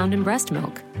proteins found in breast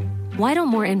milk? Why don't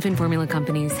more infant formula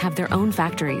companies have their own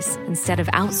factories instead of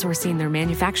outsourcing their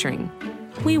manufacturing?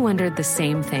 We wondered the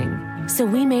same thing. So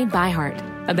we made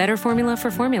ByHeart, a better formula for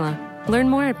formula. Learn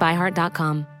more at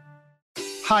byheart.com.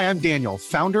 Hi, I'm Daniel,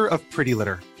 founder of Pretty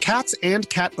Litter. Cats and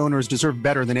cat owners deserve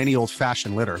better than any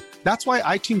old-fashioned litter. That's why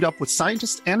I teamed up with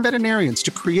scientists and veterinarians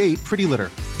to create Pretty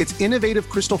Litter. Its innovative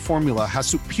crystal formula has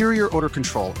superior odor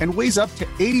control and weighs up to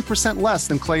 80% less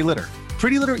than clay litter.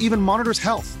 Pretty Litter even monitors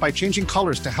health by changing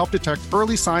colors to help detect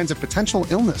early signs of potential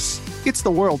illness. It's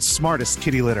the world's smartest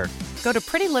kitty litter. Go to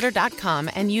prettylitter.com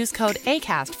and use code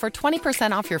ACAST for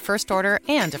 20% off your first order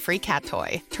and a free cat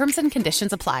toy. Terms and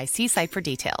conditions apply. See site for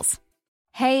details.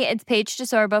 Hey, it's Paige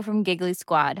DeSorbo from Giggly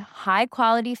Squad. High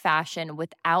quality fashion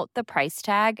without the price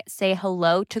tag. Say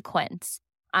hello to Quince.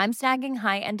 I'm snagging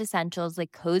high-end essentials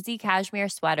like cozy cashmere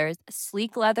sweaters,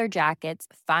 sleek leather jackets,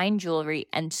 fine jewelry,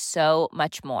 and so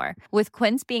much more. With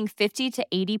Quince being 50 to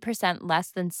 80%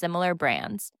 less than similar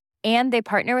brands. And they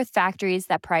partner with factories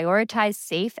that prioritize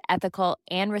safe, ethical,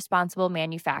 and responsible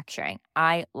manufacturing.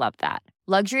 I love that.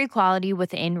 Luxury quality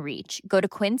within reach. Go to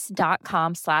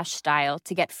quince.com/style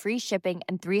to get free shipping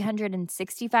and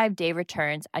 365-day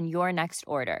returns on your next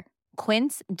order.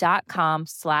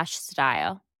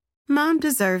 Quince.com/style. Mom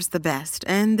deserves the best,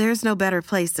 and there's no better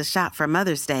place to shop for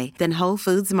Mother's Day than Whole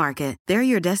Foods Market. They're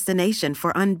your destination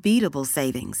for unbeatable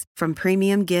savings, from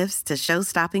premium gifts to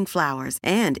show-stopping flowers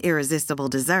and irresistible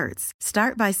desserts.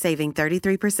 Start by saving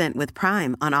 33% with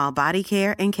Prime on all body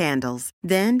care and candles.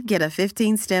 Then get a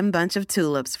 15-stem bunch of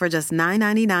tulips for just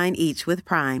 $9.99 each with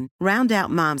Prime. Round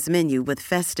out Mom's menu with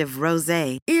festive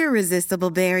rosé, irresistible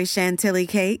berry chantilly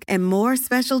cake, and more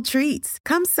special treats.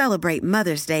 Come celebrate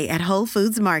Mother's Day at Whole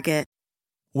Foods Market.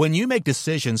 When you make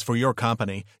decisions for your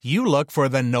company, you look for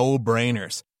the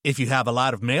no-brainers. If you have a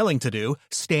lot of mailing to do,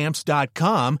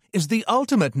 Stamps.com is the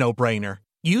ultimate no-brainer.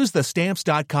 Use the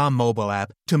Stamps.com mobile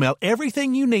app to mail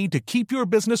everything you need to keep your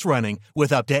business running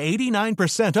with up to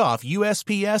 89% off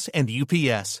USPS and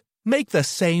UPS. Make the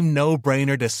same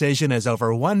no-brainer decision as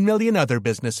over 1 million other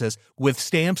businesses with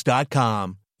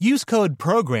Stamps.com. Use code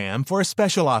PROGRAM for a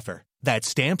special offer. That's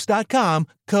Stamps.com,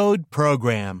 code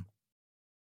PROGRAM.